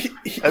 dude.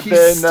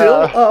 He's still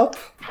up.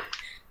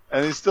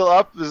 And he's still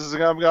up. This is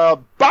gonna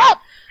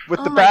bop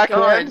with the my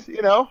backhand. God.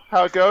 You know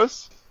how it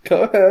goes.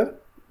 Go ahead.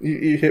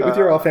 You hit with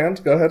your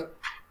offhand. Go ahead.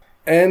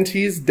 And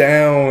he's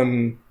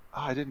down.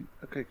 Oh, I didn't.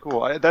 Okay,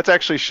 cool. That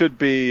actually should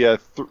be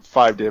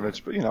 5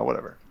 damage, but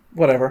whatever.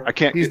 Whatever. I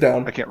can't. He's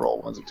down. I can't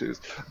roll 1s and 2s.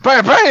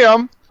 Bam,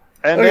 bam.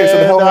 And Okay, then, so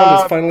the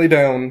Hellhound is finally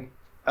down.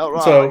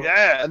 Elrond, So-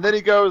 yeah, and then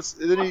he goes.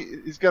 Then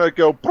he's gonna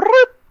go.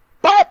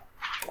 Bop.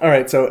 All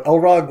right, so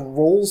Elrog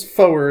rolls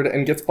forward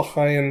and gets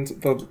behind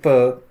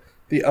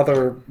the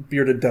other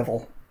bearded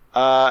devil.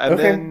 And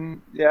Okay.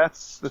 then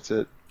that's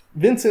it.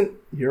 Vincent,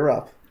 you're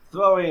up.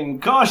 Throwing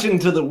caution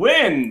to the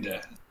wind,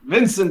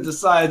 Vincent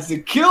decides to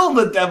kill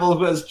the devil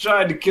who has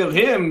tried to kill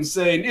him,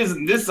 saying,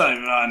 "Isn't this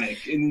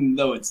ironic?" Even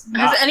though it's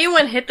not. Has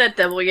anyone hit that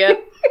devil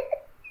yet?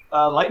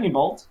 Lightning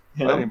bolt.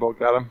 Hit him. Lightning bolt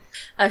got him.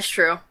 That's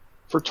true.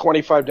 For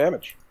 25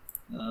 damage.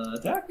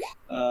 Attack.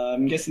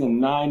 I'm guessing a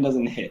 9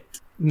 doesn't hit.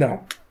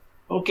 No.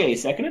 Okay,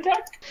 second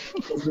attack.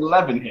 Does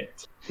 11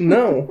 hit.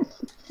 No.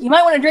 You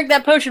might want to drink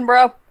that potion,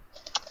 bro.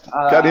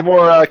 Got any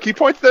more key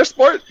points there,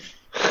 sport?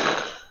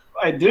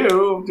 I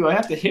do. Do I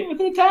have to hit with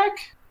an attack?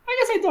 I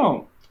guess I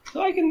don't.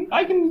 So I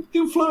can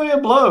do flurry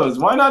of blows.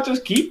 Why not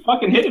just keep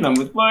fucking hitting him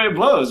with flurry of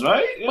blows,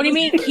 right? What do you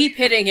mean keep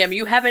hitting him?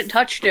 You haven't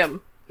touched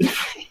him.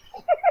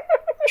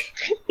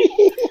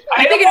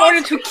 I think in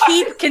order to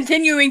keep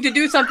continuing to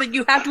do something,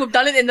 you have to have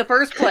done it in the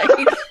first place.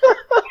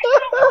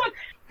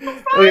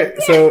 Okay,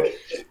 so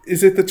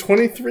is it the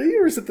 23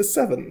 or is it the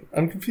 7?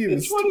 I'm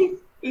confused.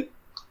 20.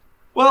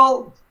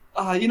 Well,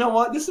 you know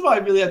what? This is why I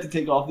really have to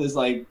take off this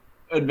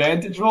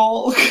advantage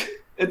roll.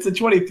 It's a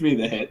 23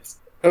 that hits.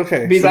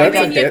 Okay, Because so I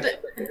that's a mean,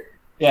 hit.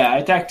 Yeah, I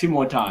attacked 2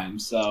 more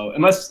times. So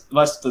unless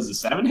does a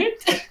 7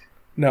 hit?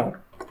 No.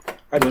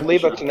 I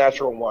believe that's a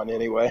natural 1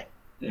 anyway.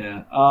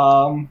 Yeah.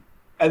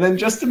 And then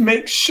just to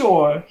make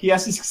sure, he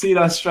has to succeed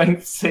on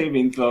strength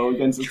saving throw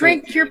against the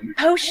Drink 13. your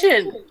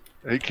potion.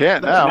 He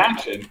can't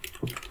That's an now. action.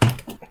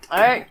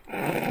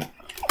 Alright.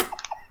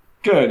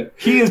 Good.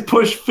 He is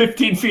pushed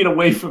 15 feet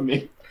away from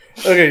me.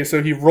 Okay,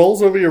 so he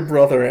rolls over your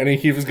brother and he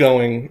keeps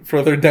going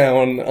further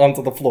down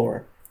onto the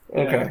floor.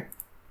 Okay.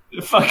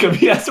 Fuck him.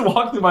 He has to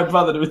walk through my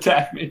brother to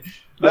attack me.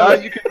 Now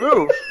you can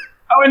move.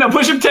 Oh, wait, no.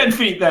 Push him 10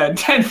 feet then.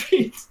 10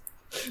 feet.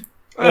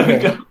 There we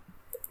Okay. go.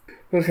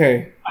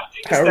 Okay.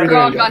 How are we Grog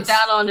Grog doing, got guys?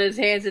 down on his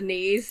hands and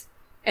knees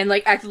and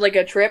acted like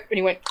a trip, and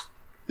he went,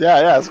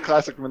 Yeah, it's a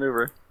classic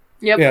maneuver.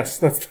 "Yep." Yes,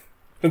 that's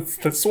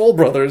the Swole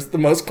Brothers, the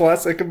most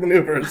classic of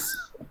maneuvers.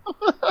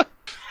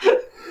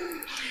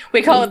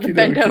 We call it the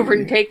bend Okey-dokey. over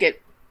and take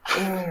it.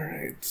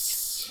 Alright.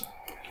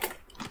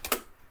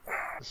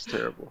 It's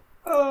terrible.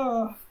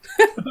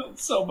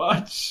 So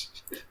much.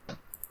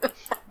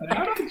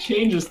 How do I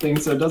change this thing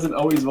so it doesn't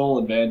always roll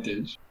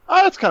advantage?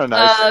 Oh, that's kind of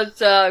nice.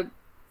 It's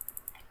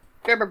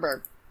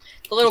Gerberberg.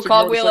 The little Just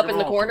ignore cogwheel second up in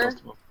the roll. corner.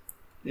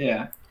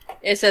 Yeah.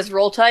 It says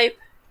roll type.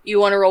 You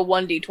want to roll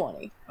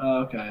 1d20.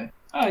 Okay.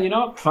 Oh, you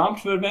know what?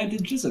 Prompt for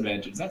advantage,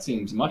 disadvantage. That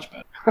seems much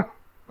better.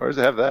 Where does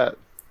it have that?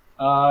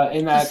 In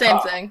It's that the same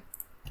cog. thing.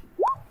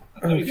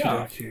 There you go.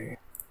 Okay.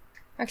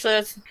 Actually,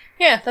 that's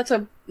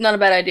not a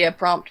bad idea.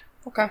 Prompt.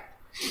 Okay.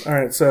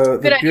 Alright, so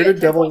Good the idea.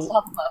 bearded 10 points devil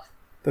level buff.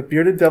 the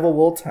bearded devil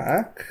will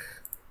attack.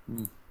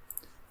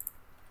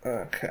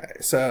 Okay,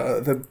 so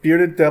the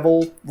bearded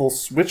devil will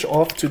switch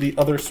off to the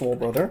other Swole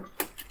Brother.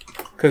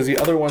 because the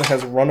other one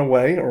has run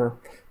away, or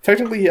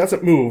technically he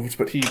hasn't moved,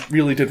 but he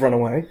really did run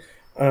away.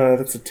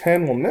 That's a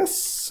 10, will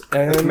miss.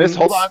 And Miss,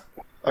 hold on.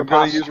 I'm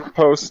going to use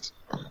riposte.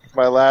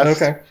 My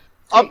last. Okay.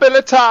 Up in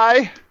a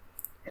tie.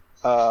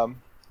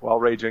 While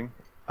raging.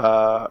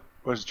 What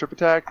is it, trip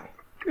attack?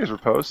 Here's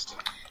riposte.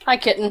 Hi,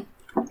 kitten.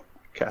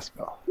 Cast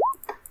spell.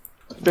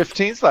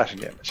 15 slashing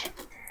damage.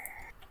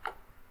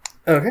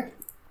 Okay.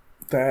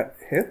 That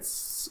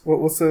hits.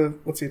 What's the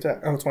attack?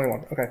 Oh,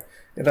 21. Okay.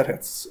 Yeah, that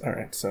hits.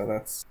 Alright, so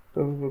that's...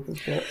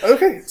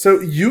 Okay, so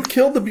you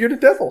killed the bearded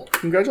devil.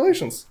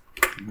 Congratulations.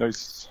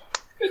 Nice.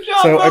 Good job,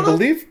 So brother.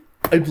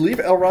 I believe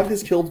Elrond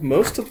has killed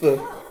most of the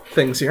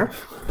things here.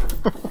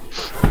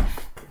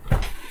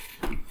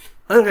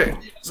 Okay,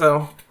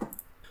 so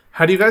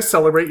how do you guys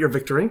celebrate your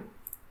victory?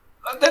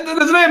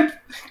 There's an imp!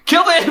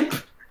 Kill the imp!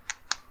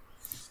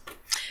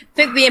 I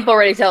think the imp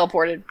already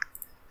teleported.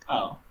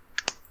 Oh.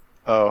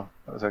 Oh,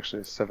 that was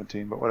actually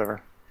 17, but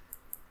whatever.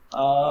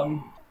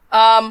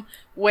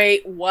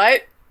 Wait,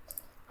 what?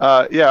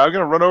 Yeah, I'm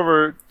going to run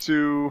over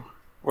to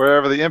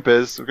wherever the imp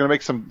is. We're going to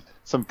make some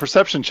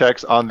perception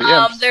checks on the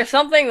imps. There's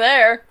something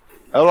there.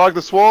 Elrog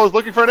the Swole is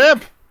looking for an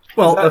imp.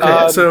 Well,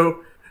 okay,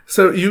 so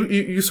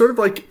you sort of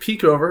like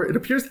peek over. It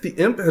appears that the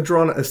imp had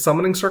drawn a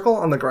summoning circle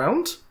on the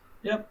ground,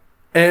 Yep.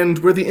 and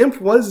where the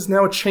imp was is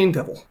now a chain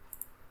devil.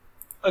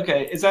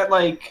 Okay, is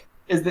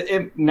the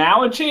imp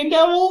now a chain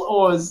devil,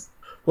 or is...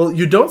 Well,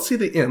 you don't see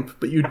the imp,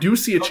 but you do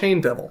see a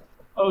chain devil.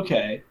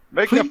 Okay.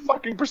 Make a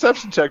fucking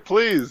perception check,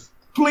 please.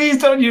 Please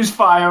don't use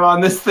fire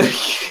on this thing.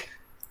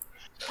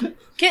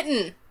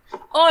 Kitten,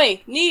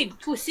 I need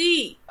to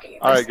see.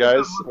 Alright,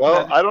 guys.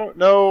 Well, I don't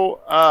know.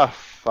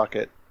 Fuck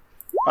it.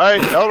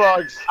 Alright,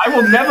 Elrogs. I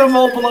will never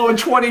roll below a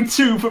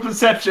 22 for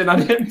perception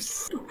on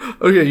imps.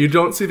 Okay, you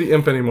don't see the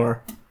imp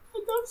anymore. I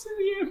don't see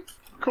the imp.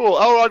 Cool.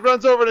 Elrog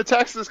runs over and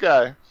attacks this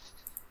guy.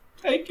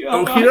 Thank you.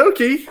 Okie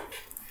dokie.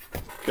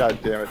 God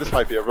damn it. This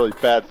might be a really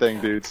bad thing,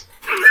 dudes.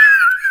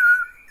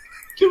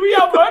 Can we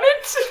outrun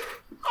it?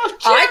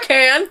 I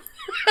can.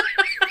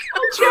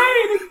 I'll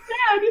try it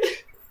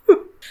instead.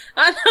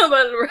 I don't know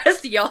about the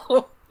rest of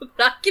y'all, but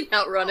I can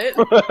outrun it.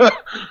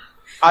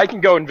 I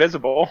can go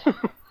invisible.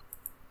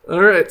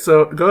 Alright,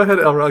 so go ahead,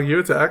 Elrog, you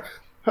attack.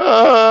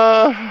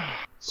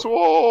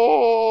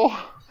 Swole.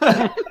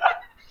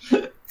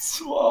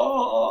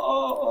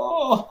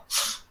 Swole.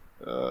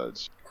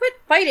 Quit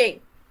fighting.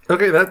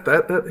 Okay,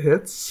 that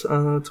hits.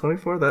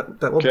 24, that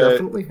will Okay.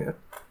 definitely hit.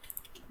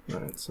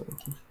 Alright, so...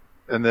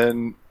 And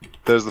then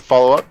there's the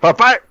follow-up.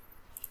 Bye-bye!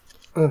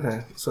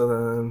 Okay, so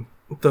then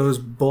those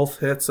both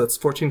hits, that's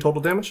 14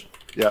 total damage?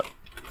 Yep.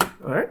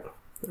 Alright,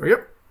 there we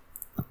go.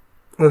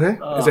 Okay,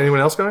 is anyone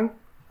else going?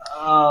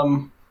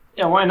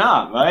 Yeah, why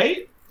not,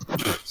 right?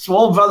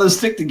 Swole brothers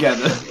stick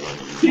together.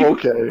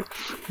 Okay.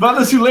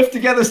 Brothers who live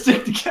together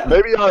stick together.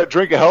 Maybe you ought to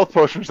drink a health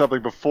potion or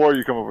something before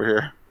you come over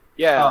here.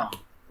 Yeah.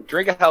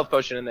 Drink a health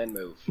potion and then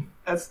move.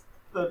 That's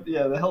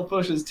the health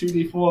potion is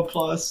 2d4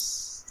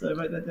 plus. Did I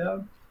write that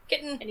down?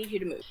 Kitten, I need you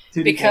to move.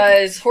 2d4.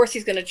 Because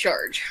Horsey's gonna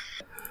charge.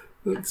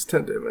 That's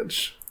 10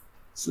 damage.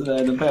 So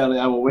then apparently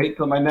I will wait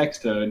till my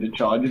next turn to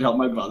charge and help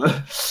my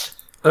brother.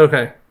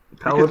 Okay. You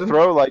Paladin? can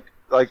throw, like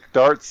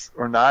darts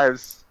or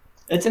knives.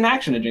 It's an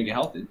action to drink a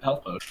health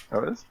potion.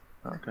 Oh, it is?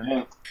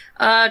 Okay.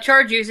 Yeah.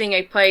 Charge using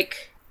a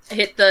pike. A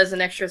hit does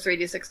an extra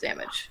 3d6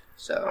 damage.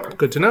 So,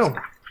 Good to know.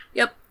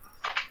 yep.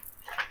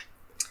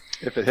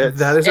 If it hits.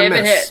 That is a If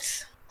it miss.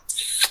 hits.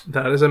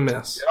 That is a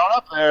miss. Get on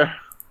up there.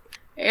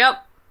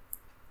 Yep.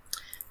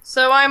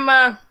 So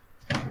I'm,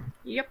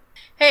 yep.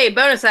 Hey,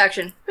 bonus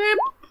action. Beep.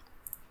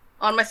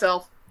 On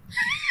myself.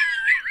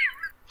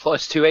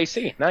 Plus 2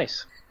 AC.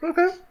 Nice.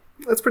 Okay,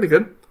 that's pretty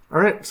good.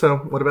 Alright, so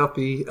what about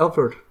the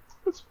Elford?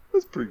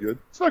 That's pretty good.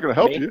 It's not going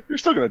to help Me? you. You're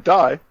still going to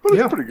die, but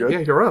Yeah, it's pretty good. yeah,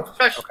 you're up.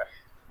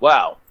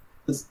 Wow.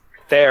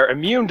 They're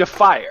immune to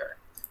fire.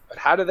 But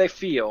how do they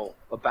feel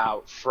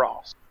about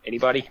frost?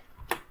 Anybody?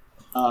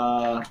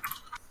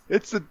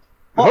 It's a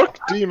hook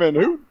demon.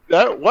 Who?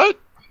 That? What?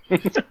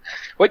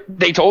 What?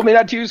 They told me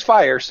not to use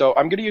fire, so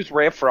I'm going to use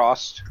Ray of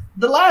Frost.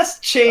 The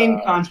last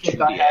chain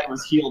construct I had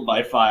was healed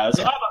by fire,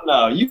 so I don't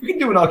know. You can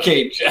do an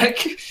arcade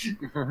check.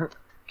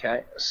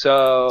 Okay,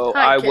 so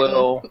Hi, I kitten.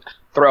 will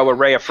throw a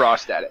Ray of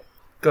Frost at it.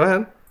 Go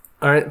ahead.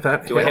 Alright,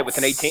 that Do I hits. hit with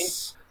an 18? That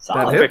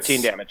Solid. hits.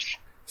 15 damage.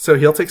 So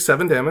he'll take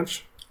 7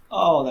 damage.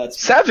 Oh, that's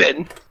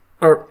 7?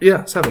 Or,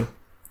 yeah, 7.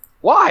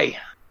 Why?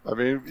 I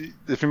mean,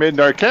 if you made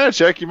an Arcana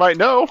check, you might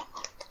know.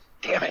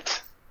 Damn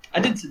it. I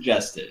did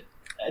suggest it.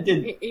 I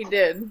did. He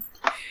did.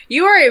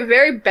 You are a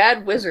very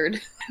bad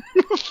wizard.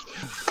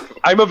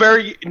 I'm a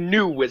very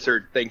new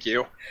wizard, thank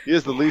you. He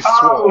is the least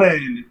swole.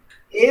 Colin,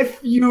 if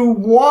you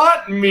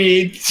want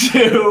me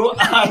to,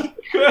 I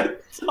could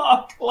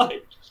talk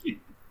like you.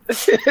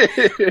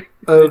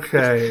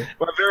 Okay.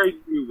 I'm a very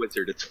new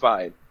wizard, it's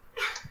fine.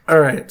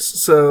 Alright,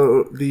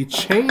 so the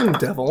chain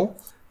devil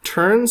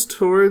turns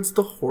towards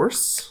the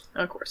horse.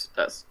 Of course it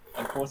does.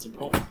 Of course, of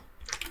course.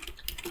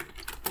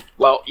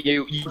 Well,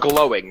 you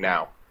glowing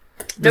now.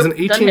 Does Nope,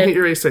 an 18 doesn't hit hit.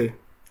 your AC?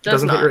 Does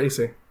Doesn't not. hit your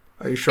AC.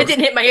 Are you sure? It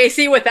didn't hit my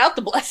AC without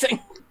the blessing.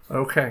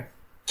 Okay.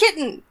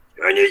 Kitten,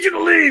 I need you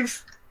to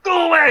leave.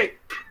 Go away.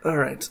 All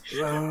right.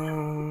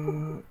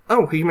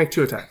 Oh, he can make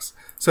 2 attacks.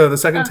 So the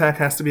second attack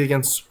has to be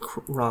against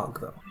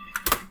Rog, though.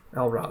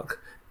 Elrog.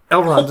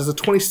 Elrond, does a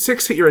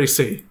 26 hit your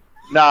AC?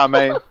 Nah,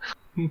 man.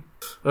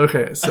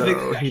 Okay,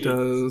 so he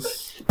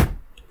does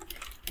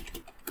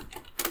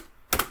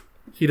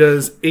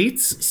 8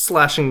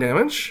 slashing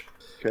damage,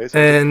 Okay, so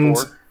and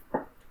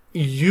 4.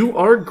 you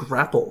are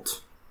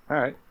grappled. All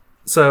right.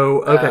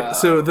 So, okay,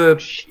 so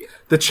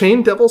the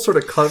chain devil sort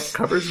of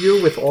covers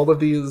you with all of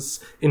these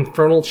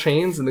infernal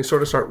chains, and they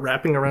sort of start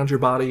wrapping around your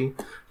body,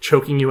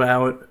 choking you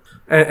out.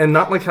 And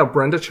not like how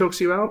Brenda chokes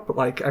you out, but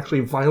like actually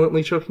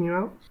violently choking you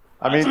out.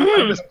 I mean,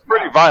 it's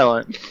pretty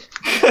violent.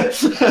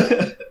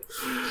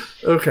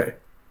 Okay,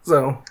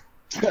 so...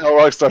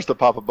 Elrog starts to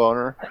pop a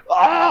boner.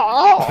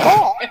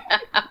 Oh,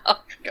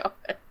 God.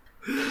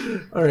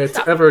 Alright,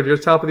 so Everett, you're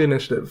top of the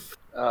initiative.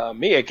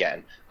 Me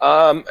again.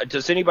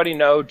 Does anybody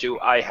know, do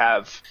I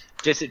have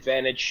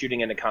disadvantage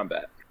shooting into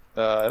combat?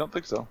 I don't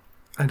think so.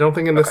 I don't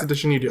think in this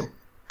edition you do.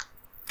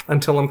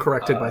 Until I'm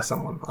corrected by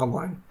someone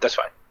online. That's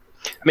fine.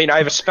 I mean, I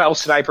have a spell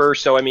sniper,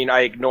 so I mean,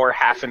 I ignore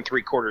 1/2 and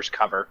 3/4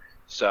 cover,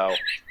 so...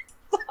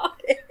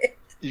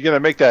 You gonna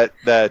make that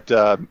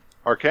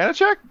Arcana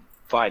check?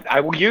 Fine. I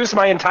will use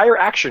my entire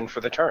action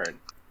for the turn.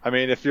 I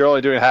mean, if you're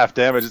only doing half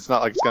damage, it's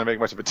not like it's gonna make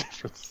much of a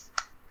difference.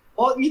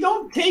 Well, you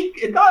don't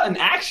take... It's not an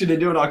action to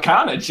do an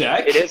Arcana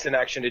check. It is an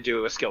action to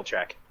do a skill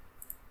check.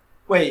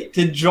 Wait,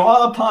 to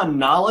draw upon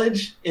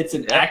knowledge, it's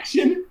an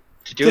action?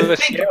 To do a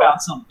think skill.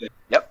 about something.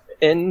 Yep.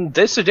 In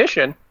this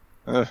edition,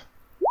 Ugh.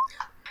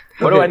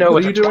 what do Okay, I know what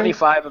with are a you doing?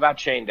 25 about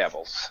Chain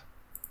Devils?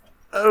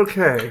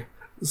 Okay,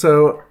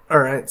 so,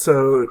 alright,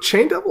 so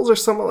Chain Devils are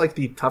somewhat like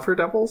the tougher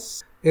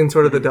devils in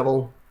sort of the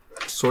devil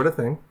sort of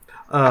thing.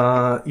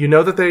 You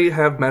know that they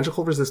have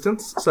magical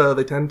resistance, so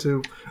they tend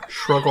to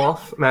shrug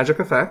off magic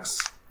effects.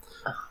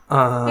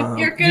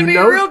 You're gonna be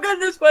real good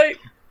this fight.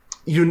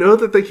 You know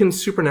that they can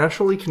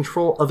supernaturally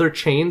control other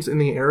chains in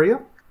the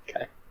area.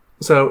 Okay.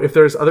 So if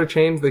there's other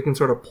chains, they can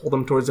sort of pull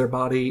them towards their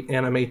body,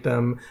 animate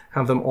them,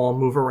 have them all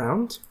move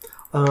around.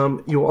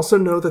 You also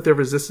know that their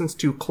resistance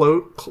to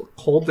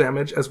cold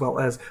damage, as well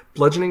as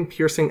bludgeoning,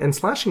 piercing, and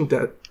slashing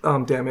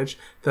damage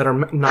that are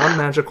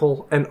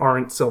non-magical and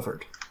aren't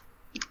silvered.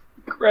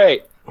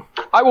 Great.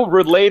 I will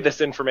relay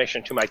this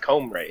information to my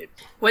comb raid.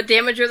 What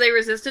damage are they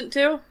resistant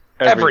to?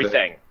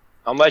 Everything.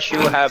 Unless you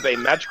have a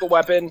magical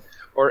weapon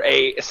or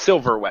a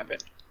silver weapon.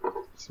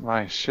 Does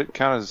my shit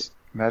count as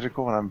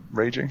magical when I'm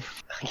raging?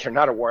 You're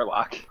not a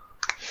warlock.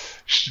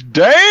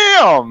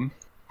 Damn!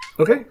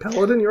 Okay,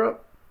 Paladin, you're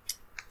up.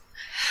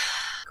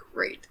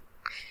 Great.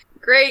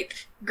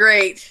 Great.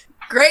 Great.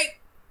 Great.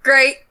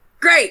 Great.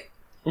 Great.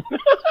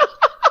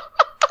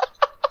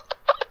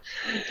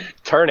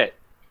 Turn it.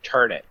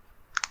 Turn it.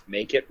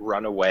 Make it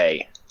run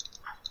away.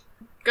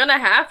 Gonna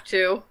have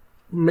to.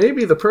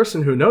 Maybe the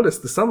person who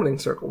noticed the summoning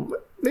circle,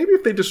 maybe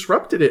if they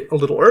disrupted it a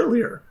little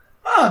earlier.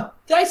 Huh,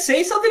 did I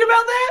say something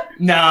about that?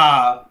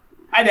 Nah,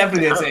 I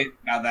definitely didn't say anything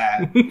about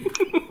that.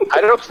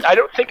 I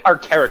don't think our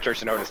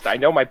characters noticed. I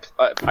know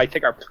I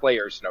think our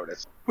players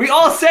noticed. We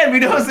all said we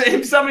noticed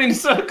him summoning the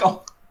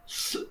circle.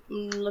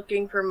 I'm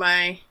looking for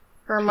my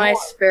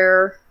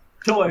spare.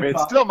 Don't worry, I mean, it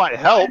Pop. still might I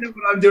help. know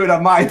what I'm doing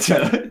on my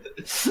turn.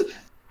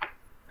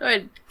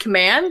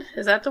 Command?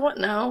 Is that the one?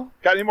 No.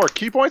 Got any more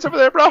key points over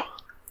there, bro?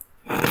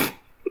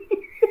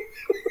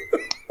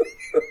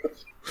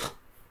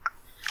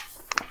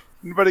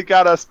 Anybody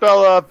got a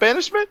spell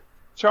banishment?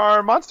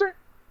 Charm monster?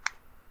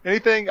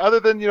 Anything other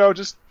than,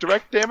 just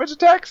direct damage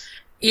attacks?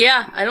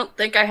 Yeah, I don't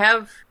think I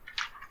have.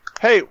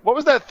 Hey, what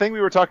was that thing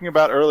we were talking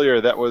about earlier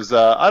that was,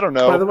 I don't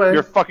know, By the way-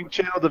 your fucking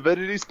channel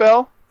divinity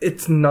spell?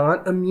 It's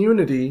not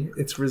immunity,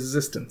 it's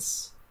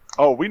resistance.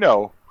 Oh, we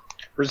know.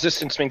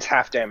 Resistance means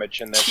half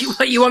damage in this.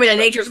 You want me to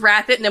Nature's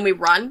Wrath it and then we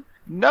run?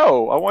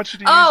 No, I want you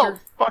to use Oh. your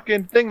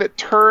fucking thing that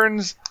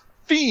turns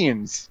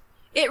fiends.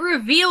 It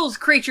reveals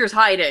creatures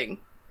hiding.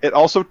 It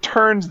also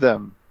turns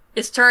them.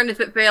 It's turned if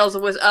it fails.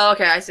 It was. Oh,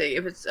 okay, I see.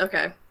 If it's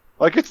okay.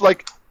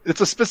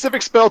 It's a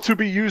specific spell to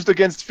be used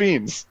against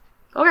fiends.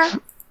 Okay,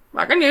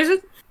 I can use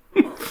it.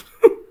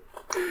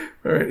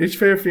 Alright, each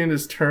fair fiend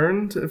is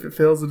turned if it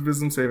fails a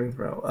wisdom saving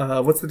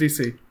throw. What's the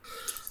DC?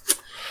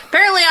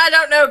 Apparently, I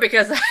don't know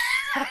because the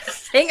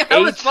thing I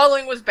was 8.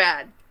 following was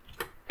bad.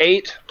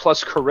 8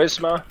 plus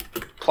charisma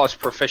plus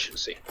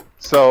proficiency.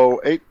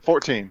 So, 8,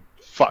 14.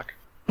 Fuck.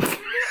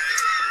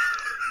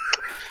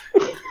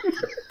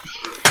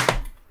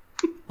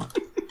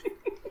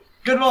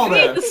 Good roll You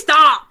there. need to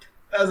stop.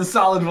 That was a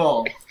solid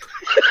roll.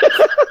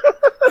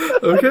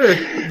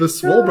 Okay, the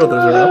Swole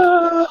brothers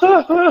are up.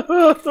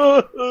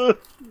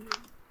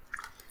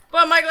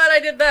 Well, am I glad I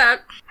did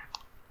that?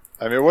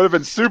 I mean, it would have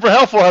been super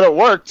helpful had it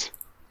worked.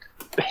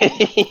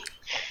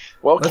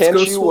 Well, Let's can't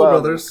go, you Swole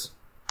brothers.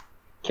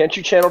 can't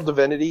you channel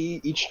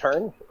divinity each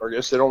turn, or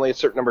is it only a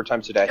certain number of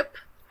times a day? Yep.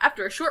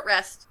 After a short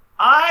rest.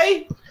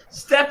 I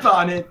step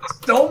on it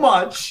so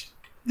much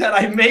that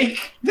I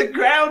make the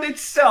ground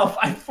itself.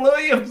 I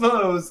flurry of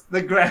blows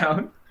the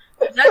ground.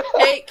 Does that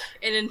take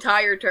an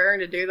entire turn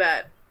to do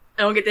that?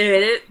 I don't get to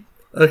hit it?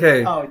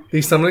 Okay, Oh.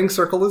 the summoning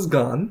circle is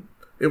gone.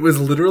 It was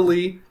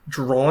literally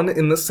drawn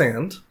in the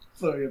sand.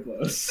 Flurry of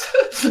blows.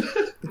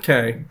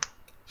 Okay.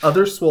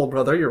 Other Swole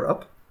Brother, you're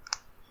up.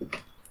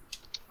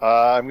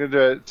 I'm going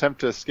to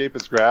attempt to escape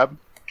its grab.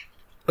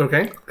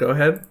 Okay, go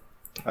ahead.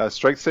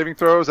 Strength saving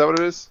throw, is that what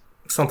it is?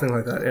 Something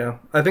like that, yeah.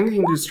 I think you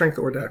can do strength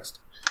or dex.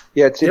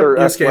 Yeah, it's either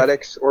you escape.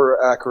 athletics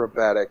or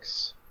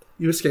acrobatics,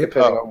 You escape.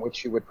 depending on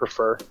which you would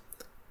prefer.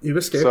 You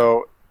escape.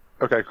 So,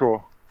 okay,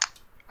 cool.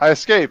 I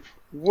escape.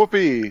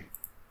 Whoopee.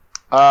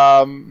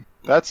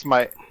 That's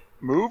my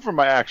move or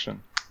my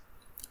action?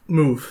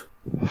 Move.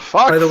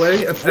 Fuck. By the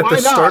way, at Why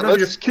the start not? of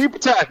Let's keep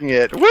attacking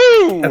it.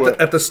 Woo!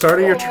 At the start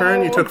of your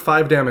turn, you took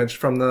 5 damage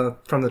from the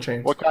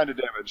chains. What kind of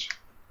damage?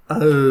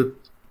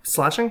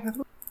 Slashing?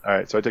 All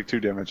right, so I take 2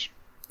 damage.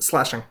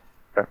 Slashing.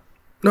 Okay.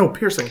 No,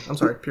 piercing. I'm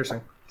sorry, piercing.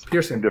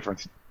 Piercing.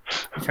 Difference.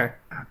 Okay.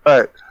 All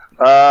right.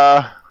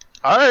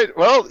 All right.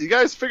 Well, you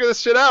guys figure this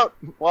shit out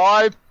while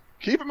I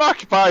keep him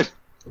occupied.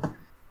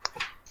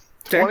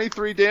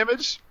 23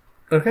 damage,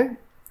 Okay.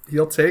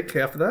 He'll take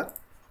half of that.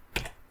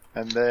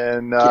 and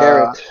then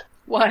Garrett,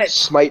 What?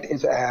 smite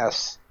his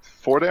ass.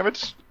 4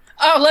 damage.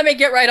 Oh, let me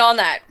get right on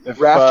that.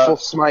 Wrathful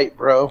smite,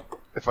 bro.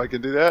 If I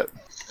can do that.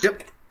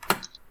 Yep.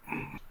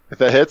 If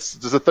that hits,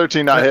 does a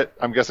 13 not hit?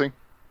 I'm guessing.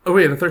 Oh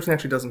wait, the 13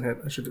 actually doesn't hit.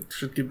 I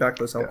should give back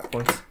those health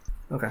points.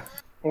 Okay.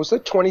 Was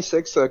that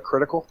 26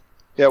 critical?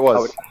 Yeah, it I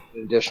was. would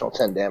an additional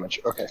 10 damage.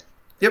 Okay.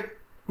 Yep,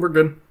 we're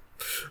good.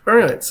 All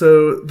right,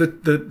 so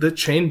the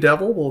Chain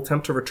Devil will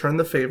attempt to return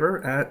the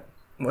favor at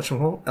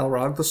whatchamacallit,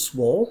 Elrog the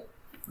Swole.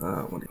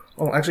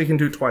 Actually, he can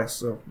do it twice,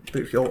 so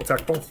he'll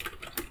attack both.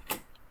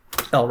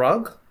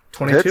 Elrog,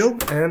 22,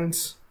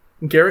 and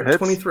Garrett, Hits.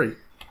 23.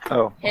 Oh,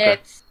 okay.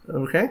 Hits.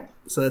 Okay,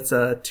 so that's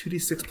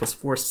 2d6 plus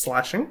 4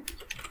 slashing.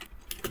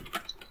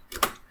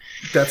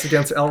 That's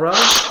against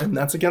Elrog, and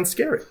that's against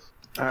Garrett.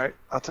 All right,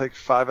 I'll take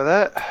 5 of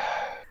that.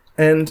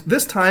 And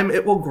this time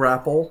it will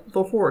grapple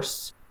the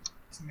horse.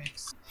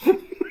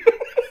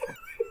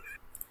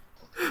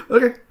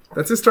 Okay,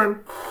 that's his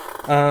turn.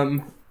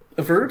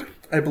 Averd,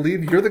 I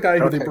believe you're the guy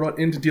who they Okay. brought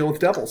in to deal with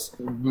devils.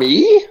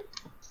 Me?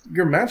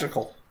 You're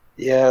magical.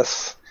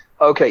 Yes.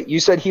 Okay, you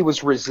said he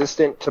was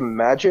resistant to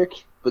magic,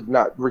 but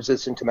not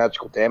resistant to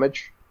magical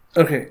damage?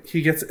 Okay,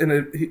 he gets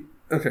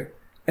okay.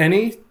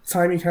 Any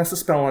time you cast a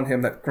spell on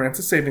him that grants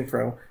a saving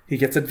throw, he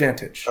gets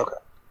advantage. Okay,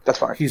 that's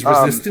fine. He's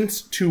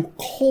resistant to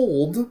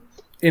cold,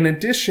 in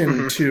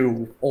addition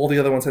to all the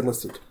other ones I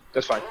listed.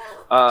 That's fine.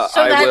 So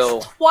I that's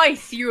will.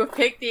 twice you have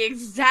picked the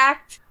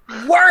exact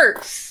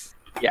words.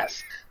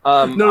 Yes.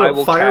 No, I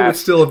will fire would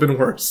cast. still have been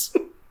worse.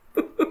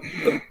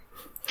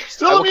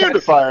 Still immune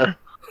to fire.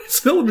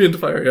 Still immune to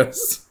fire,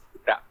 yes.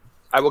 Yeah.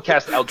 I will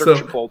cast Eldritch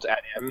So- Bolt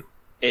at him.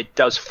 It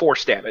does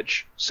force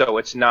damage, so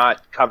it's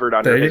not covered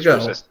under There you his go.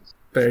 resistance.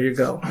 There you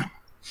go.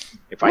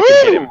 If I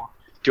can hit him,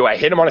 do I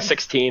hit him on a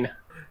 16?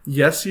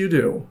 Yes, you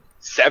do.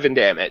 7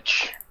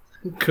 damage.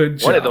 Good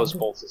job. One of those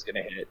bolts is going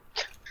to hit.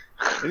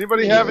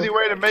 Anybody have any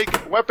way to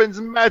make weapons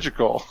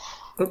magical?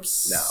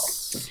 Oops.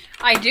 No.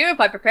 I do if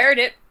I prepared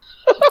it.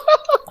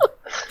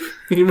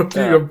 You give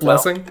you a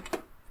blessing.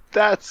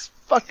 That's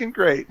fucking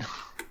great.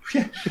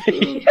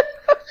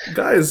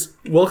 Guys,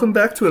 welcome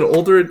back to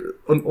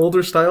an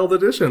older styled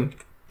edition.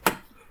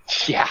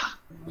 Yeah.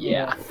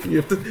 Yeah. You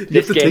have to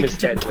This take game is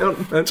into deadly.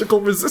 account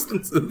magical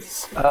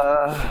resistances.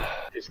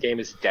 This game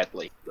is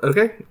deadly.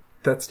 Okay,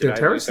 that's Did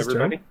I lose Danteris'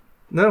 everybody? turn.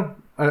 No,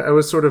 I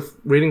was sort of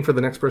waiting for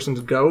the next person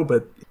to go,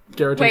 but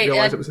Garrett didn't Wait,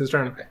 realize it was his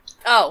turn.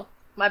 Oh,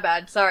 my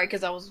bad. Sorry,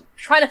 because I was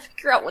trying to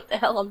figure out what the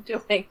hell I'm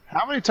doing.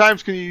 How many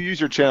times can you use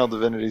your channel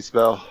divinity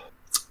spell?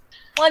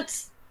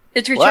 Once.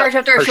 It's recharged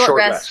after a For short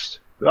rest.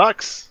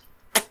 Sucks.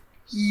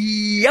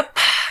 Yep.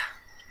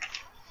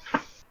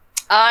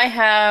 I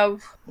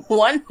have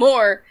one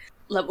more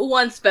level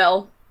 1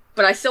 spell,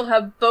 but I still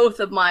have both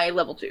of my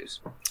level 2s.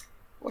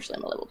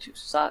 Fortunately, my level 2s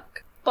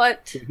suck,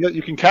 but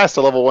You can cast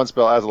a level 1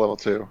 spell as a level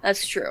 2.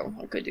 that's true.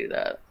 I could do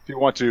that. If you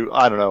want to,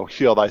 I don't know,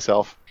 heal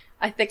thyself.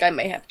 I think I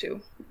may have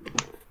to.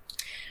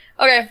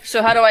 Okay,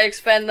 so how do I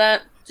expend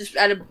that? Just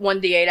add a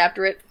 1d8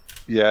 after it?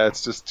 Yeah,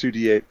 it's just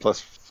 2d8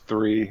 plus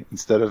 3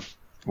 instead of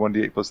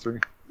 1d8 plus 3.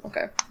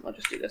 Okay, I'll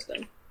just do this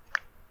then.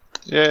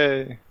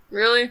 Yay.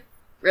 Really?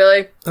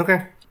 Really?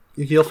 Okay,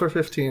 you heal for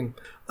 15.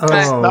 Okay.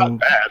 Not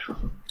bad.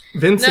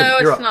 Vincent, No,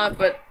 you're it's up. not,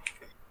 but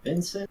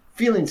Vincent,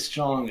 feeling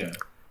stronger.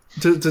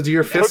 Do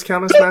your fists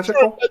count as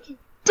magical?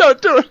 Don't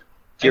do it.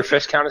 Do your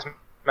fist count as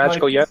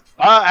magical Like- yet?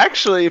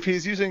 Actually, if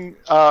he's using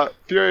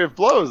Fury of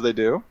Blows, they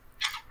do.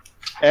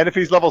 And if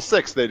he's level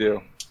 6, they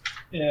do.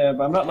 Yeah,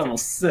 but I'm not level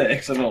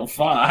 6, I'm level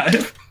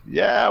 5.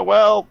 Yeah,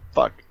 well,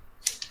 fuck.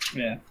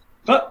 Yeah.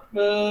 But, I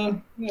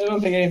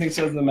don't think anything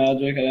says the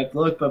magic. I'd have to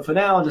look, but for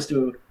now,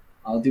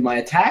 I'll do my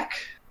attack,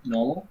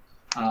 normal.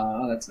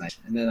 Oh, that's nice.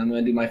 And then I'm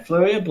going to do my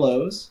flurry of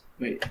blows.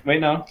 Wait,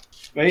 no.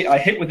 Wait, I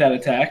hit with that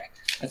attack.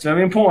 That's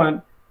very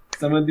important.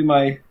 So I'm going to do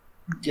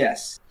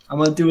I'm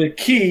going to do a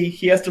key.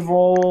 He has to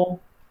roll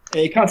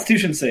a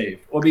Constitution save,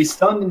 or be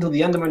stunned until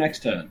the end of my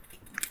next turn.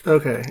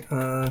 Okay,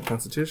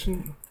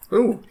 Constitution.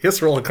 Ooh, he has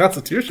to roll a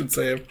Constitution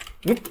save.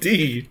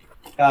 Whoop-dee.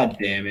 God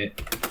damn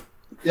it.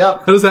 Yep.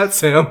 How does that,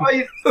 Sam?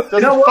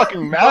 Doesn't know what?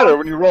 fucking matter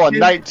when you roll a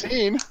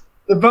 19.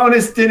 The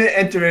bonus didn't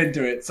enter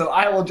into it, so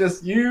I will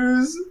just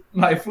use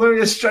my flurry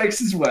of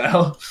strikes as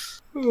well.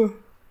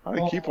 How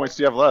many key points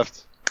do you have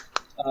left?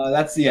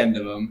 That's the end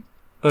of them.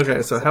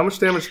 Okay, so how much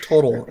damage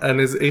total? And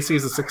his AC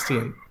is a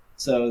 16.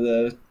 So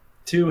the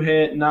 2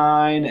 hit,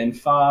 9, and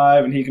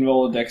 5, and he can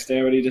roll a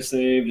dexterity to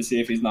save to see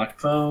if he's knocked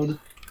prone.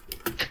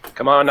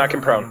 Come on, knock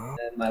him prone.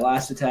 And my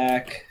last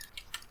attack,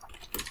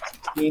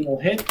 16 will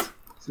hit.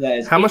 So that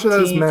is How much of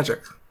that is 18.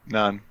 magic?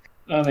 None.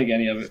 I don't think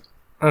any of it.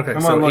 Okay,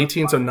 Come so on, look.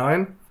 18, so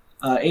 9?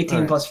 18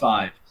 Alright. plus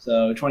 5,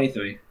 so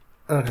 23.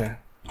 Okay.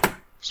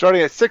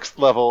 Starting at 6th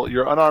level,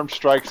 your unarmed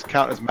strikes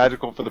count as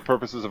magical for the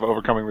purposes of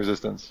overcoming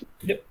resistance.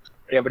 Yeah,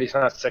 but he's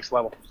not 6th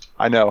level.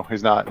 I know,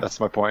 he's not. That's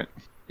my point.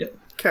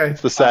 Okay.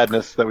 It's the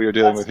sadness that we are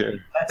dealing with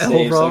here. That's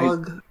safe, so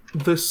Elrog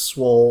the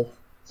Swole.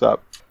 What's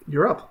up?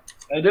 You're up.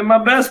 I did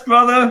my best,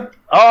 brother.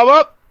 Oh, I'm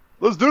up!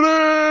 Let's do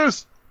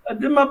this! I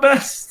did my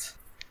best.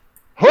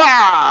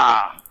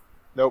 Hurrah!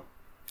 Nope.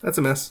 That's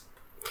a miss.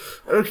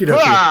 Okie dokie.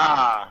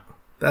 Hurrah!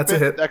 That's a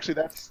hit. Actually,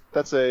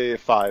 that's a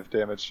 5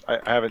 damage.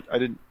 I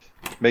didn't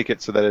make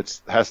it so that it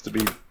has to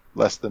be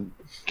less than,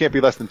 can't be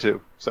less than 2.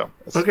 So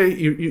that's- Okay,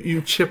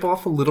 you chip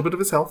off a little bit of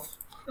his health.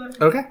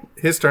 Okay,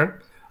 his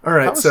turn. All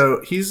right, How was-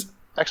 so he's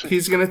actually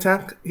gonna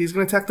attack. He's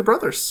gonna attack the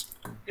brothers.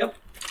 Yep,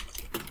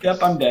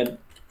 I'm dead.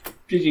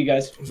 GG,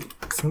 guys.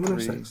 7 or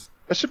 6.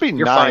 that should be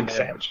You're 9 fine,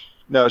 Sam. damage.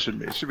 No, it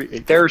shouldn't be. It should be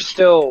 8. There's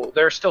still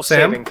Sam?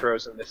 saving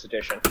throws in this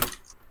edition.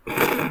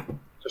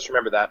 Just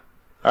remember that.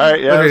 All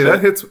right, yeah. Okay,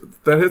 that's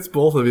that hits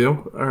both of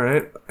you. All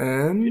right,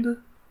 and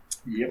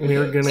Yep.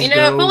 we're gonna You go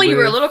know, if only you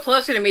were a with- little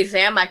closer to me,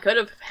 Sam, I could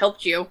have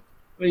helped you.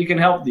 Well, you can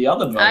help the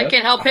other brother. I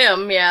can help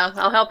him, yeah,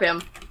 I'll help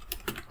him.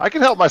 I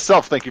can help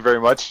myself. Thank you very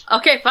much.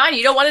 Okay, fine,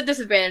 you don't want a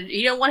disadvantage.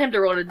 You don't want him to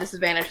roll a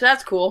disadvantage,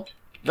 that's cool.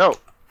 No,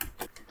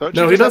 don't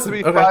No, you he just have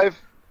to doesn't. be Okay.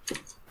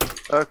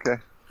 5? Okay,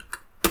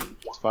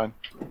 it's fine.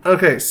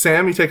 Okay,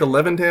 Sam, you take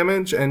 11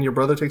 damage, and your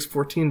brother takes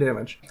 14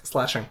 damage,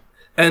 slashing.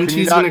 And Can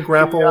you he's not- gonna can you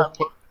grapple. not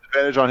put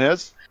disadvantage on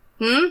his.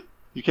 Hmm?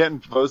 You can't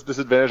impose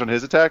disadvantage on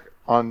his attack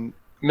on.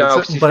 No,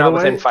 Vincent? 'cause he's By the not way-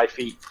 within 5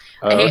 feet.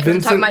 I hate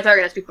Vincent- my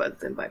target has to be put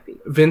within 5 feet.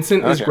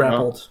 Vincent is Okay,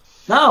 grappled.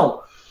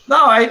 No,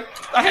 I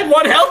had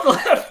 1 health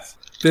left.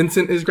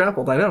 Vincent is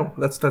grappled. I know.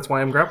 That's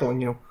why I'm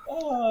grappling you.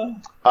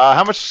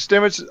 How much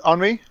damage on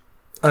me?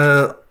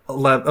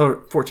 11.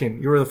 Oh,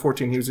 14. You were the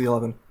 14. He was the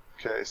 11.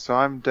 Okay, so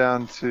I'm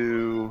down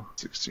to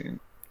 16.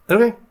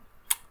 Okay.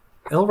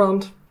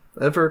 Elrond,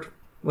 Edward,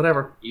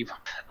 whatever. Eve.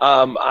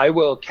 I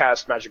will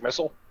cast Magic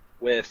Missile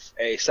with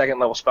a 2nd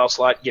level spell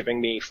slot,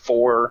 giving me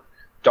 4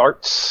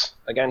 darts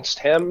against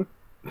him.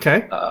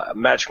 Okay,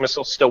 Magic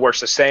Missile still works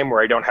the same,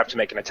 where I don't have to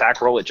make an attack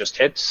roll; it just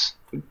hits.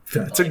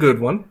 that's a good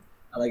one.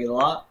 I like it a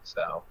lot.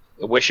 So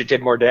I wish it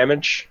did more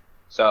damage.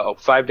 So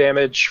 5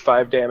 damage,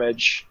 5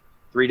 damage,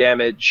 3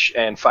 damage,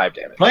 and 5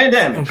 damage. Playing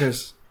damage. Okay,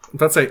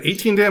 let's say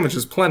 18 damage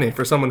is plenty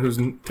for someone who's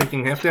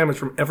taking half damage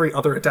from every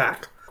other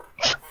attack.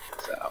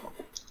 So,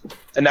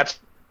 and that's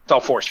all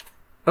force.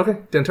 Okay,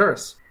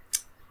 Denturis.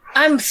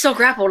 I'm still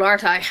grappled,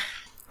 aren't I?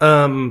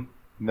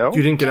 No,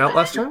 You didn't get out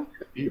last turn?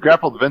 you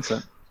grappled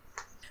Vincent.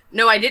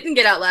 No, I didn't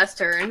get out last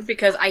turn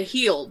because I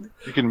healed.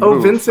 You can Oh,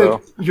 move.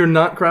 Vincent, So. you're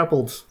not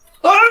grappled.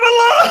 I'm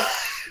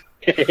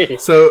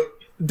alive. So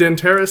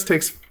Denturis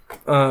takes,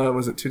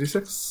 was it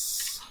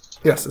 2d6?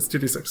 Yes, it's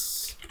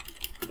 2d6.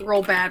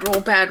 Roll bad,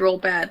 roll bad, roll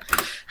bad.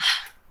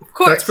 Of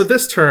course. That's for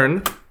this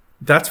turn.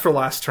 That's for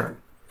last turn.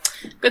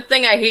 Good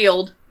thing I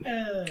healed.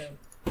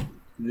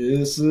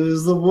 This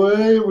is the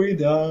way we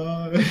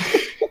die.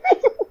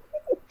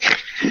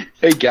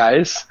 Hey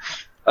guys,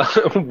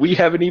 we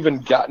haven't even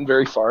gotten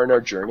very far in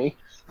our journey.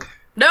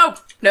 No,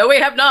 we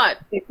have not.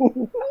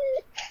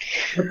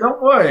 But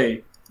don't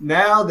worry.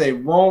 Now they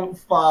won't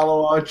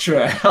follow our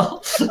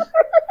trail.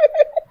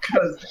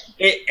 Because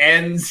it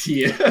ends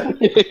here.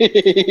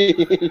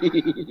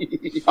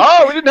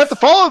 Oh, we didn't have to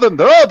follow them.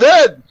 They're all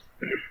dead.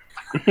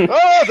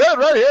 Oh, dead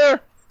right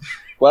here.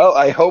 Well,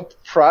 I hope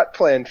Prot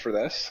planned for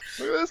this.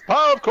 Look at this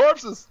pile of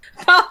corpses.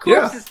 Oh,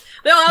 corpses.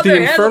 They all have The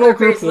their hands on Infernal their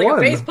Group face like a won.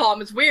 face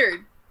palm. It's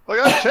weird. Look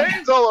at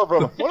chains all over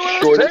them.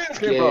 Where those Shortest chains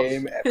came from?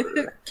 game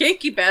ever.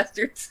 Kinky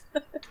bastards.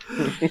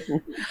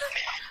 Okay,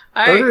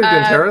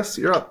 Alright, Denturis,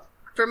 you're up.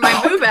 for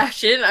my move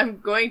action, I'm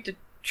going to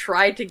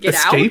try to get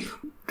Escape? out.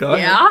 Go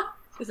ahead. Yeah?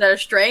 Is that a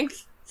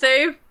strength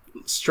save?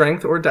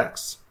 Strength or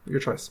dex. Your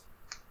choice.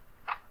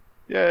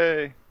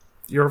 Yay.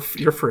 You're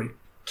free.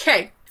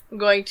 Okay. I'm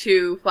going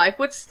to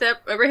 5-foot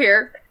step over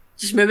here.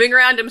 Just moving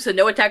around him, so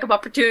no attack of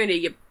opportunity,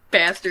 you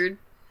bastard.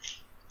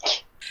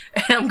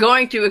 And I'm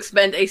going to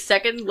expend a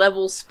 2nd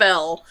level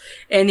spell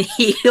and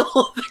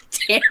heal the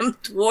damn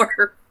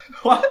dwarf.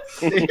 What?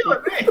 You're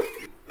healing me.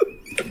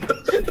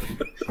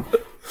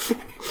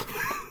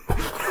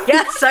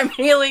 Yes, I'm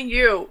healing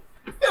you.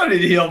 You don't need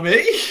to heal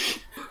me.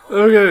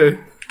 Okay.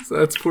 So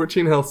that's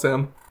 14 health,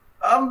 Sam.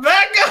 I'm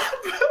back up.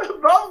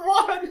 Above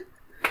 1.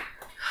 Oh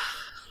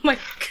my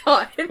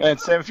god. And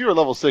Sam, if you were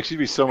level 6, you'd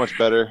be so much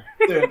better.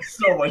 Dude,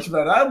 so much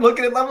better. I'm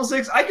looking at level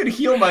 6. I could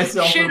heal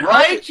myself. Should with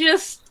I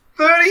just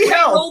 30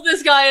 health. roll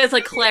this guy as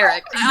a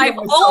cleric? I've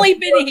only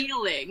been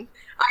healing.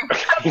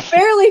 I've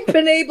barely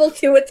been able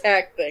to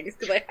attack things.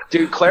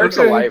 Dude, clerics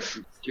of life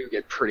do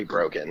get pretty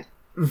broken.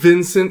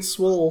 Vincent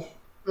Swole.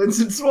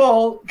 Vincent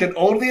Swole can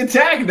only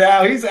attack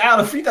now. He's out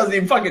of. He doesn't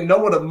even fucking know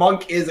what a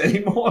monk is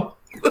anymore.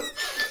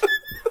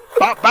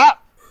 Bop,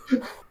 bop!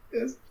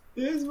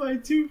 There's my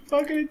 2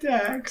 fucking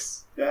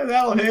attacks. Yeah,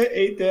 that'll hit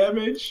 8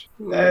 damage.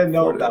 And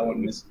no, that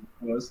one missed.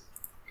 Can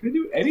I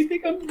do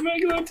anything on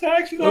regular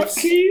attacks without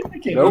keys? I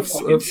can't do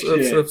fucking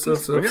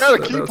shit. When you're out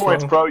of key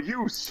points, bro,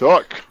 you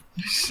suck.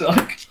 You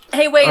suck.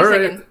 Hey, wait All a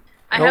right. second.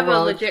 I have a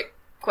legit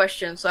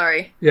question,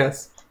 sorry.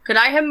 Yes. Could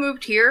I have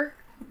moved here?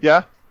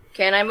 Yeah?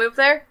 Can I move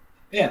there?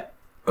 Yeah.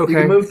 Okay. You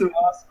can move through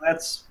us.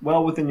 That's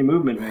well within your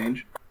movement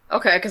range.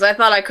 Okay, because I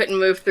thought I couldn't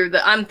move through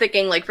the... I'm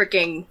thinking, like,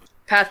 freaking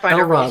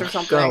Pathfinder rules or Elrond,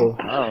 something. go.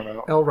 I don't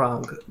know.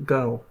 Elrond,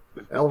 go.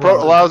 Elrond,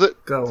 Pro allows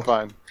it? Go. It's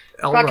fine.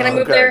 Elrond, Can I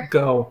move okay. there?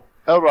 Go.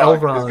 Elrog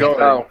Elrond. is going.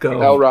 Go. Go.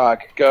 Elrog,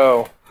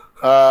 go.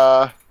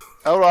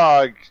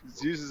 Elrog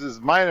uses his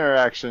minor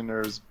action,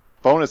 or his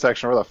bonus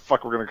action, or whatever the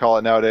fuck we're going to call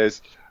it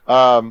nowadays,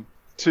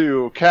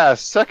 to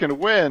cast Second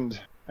Wind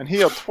and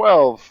heal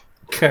 12.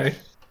 Okay.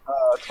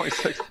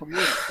 26,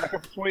 28, back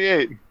up to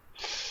 28.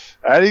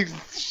 And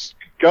he's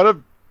gonna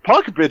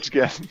punk a bitch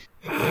again.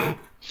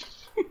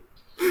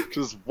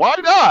 Just why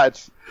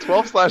not?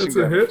 12 slashing That's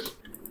a damage. hit.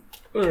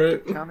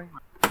 Alright. Counting.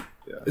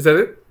 Is that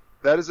it?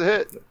 That is a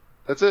hit.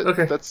 That's it.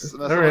 Okay. That's All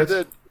what I right.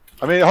 did.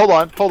 I mean, hold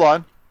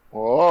on.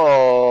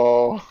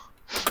 Whoa.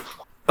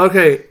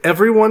 Okay,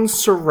 everyone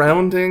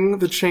surrounding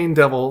the Chain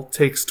Devil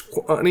takes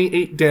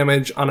 28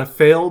 damage on a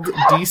failed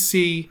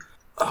DC...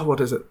 what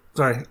is it?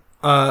 Sorry.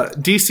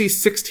 DC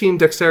 16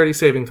 Dexterity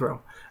saving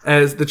throw.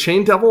 As the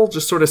Chain Devil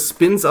just sort of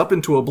spins up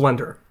into a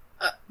blender.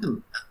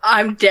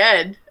 I'm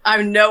dead.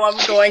 I know I'm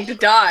going to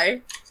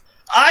die.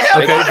 I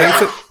have Okay,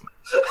 Vincent...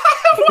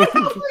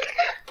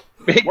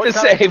 Make What the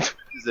kind of save.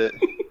 Is it?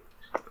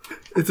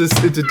 It's a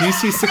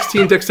DC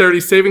 16 Dexterity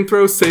saving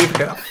throw, save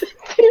half.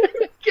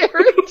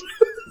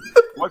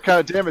 What kind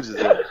of damage is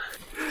it?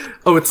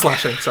 Oh, it's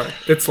slashing. Sorry.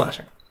 It's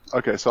slashing.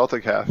 Okay, so I'll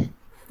take half,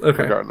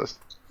 Okay. regardless.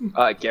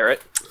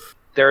 Garrett,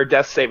 there are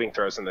death saving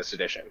throws in this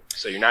edition,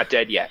 so you're not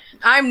dead yet.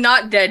 I'm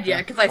not dead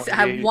yet, because I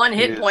have 1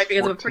 hit is point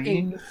because of a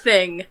 14. freaking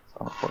thing.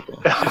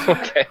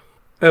 Okay.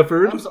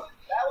 Everett? I'm sorry,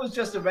 that was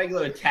just a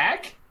regular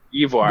attack?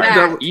 Evard.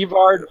 That-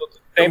 Evard, will do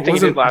the same It thing he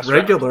did wasn't last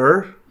regular.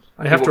 round.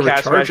 I have He to will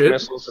cast recharge Magic it.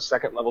 Missiles, a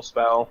 2nd level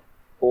spell.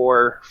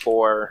 4,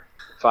 4,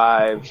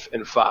 5,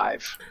 and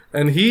 5.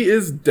 And he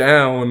is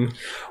down.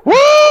 Woo!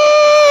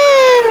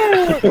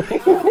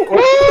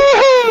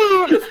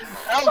 Woo!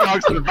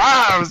 Elrog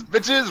survives,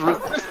 bitches!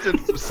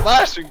 Resistance of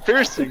slashing,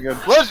 piercing,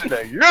 and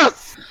bludgeoning.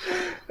 Yes!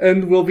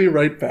 And we'll be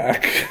right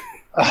back.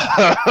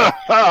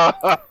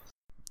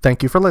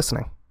 Thank you for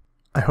listening.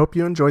 I hope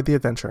you enjoyed the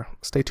adventure.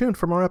 Stay tuned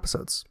for more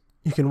episodes.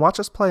 You can watch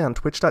us play on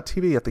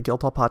twitch.tv at the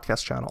Guildhall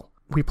Podcast channel.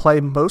 We play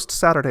most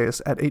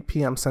Saturdays at 8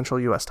 p.m. Central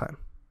U.S. time.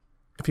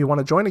 If you want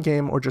to join a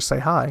game or just say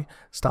hi,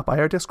 stop by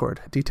our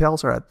Discord.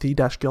 Details are at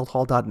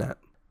the-guildhall.net.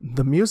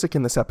 The music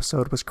in this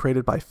episode was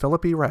created by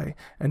Philip E. Ray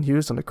and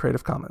used under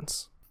Creative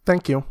Commons.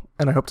 Thank you,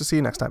 and I hope to see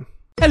you next time.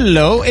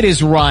 Hello, it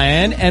is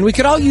Ryan, and we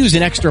could all use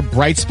an extra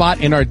bright spot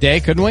in our day,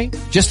 couldn't we?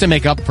 Just to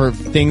make up for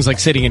things like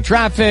sitting in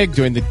traffic,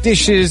 doing the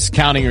dishes,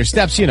 counting your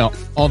steps, you know,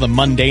 all the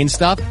mundane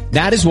stuff.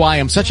 That is why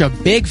I'm such a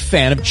big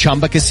fan of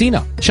Chumba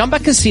Casino. Chumba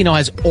Casino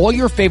has all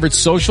your favorite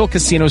social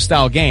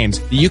casino-style games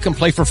that you can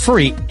play for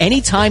free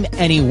anytime,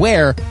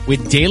 anywhere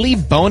with daily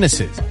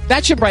bonuses.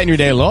 That should brighten your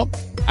day a little.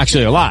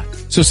 Actually, a lot.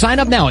 So sign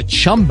up now at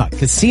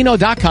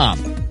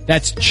ChumbaCasino.com.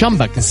 That's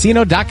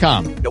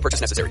ChumbaCasino.com. No purchase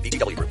necessary.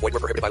 VGW Group. Void where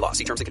prohibited by law.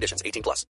 See terms and conditions. 18+.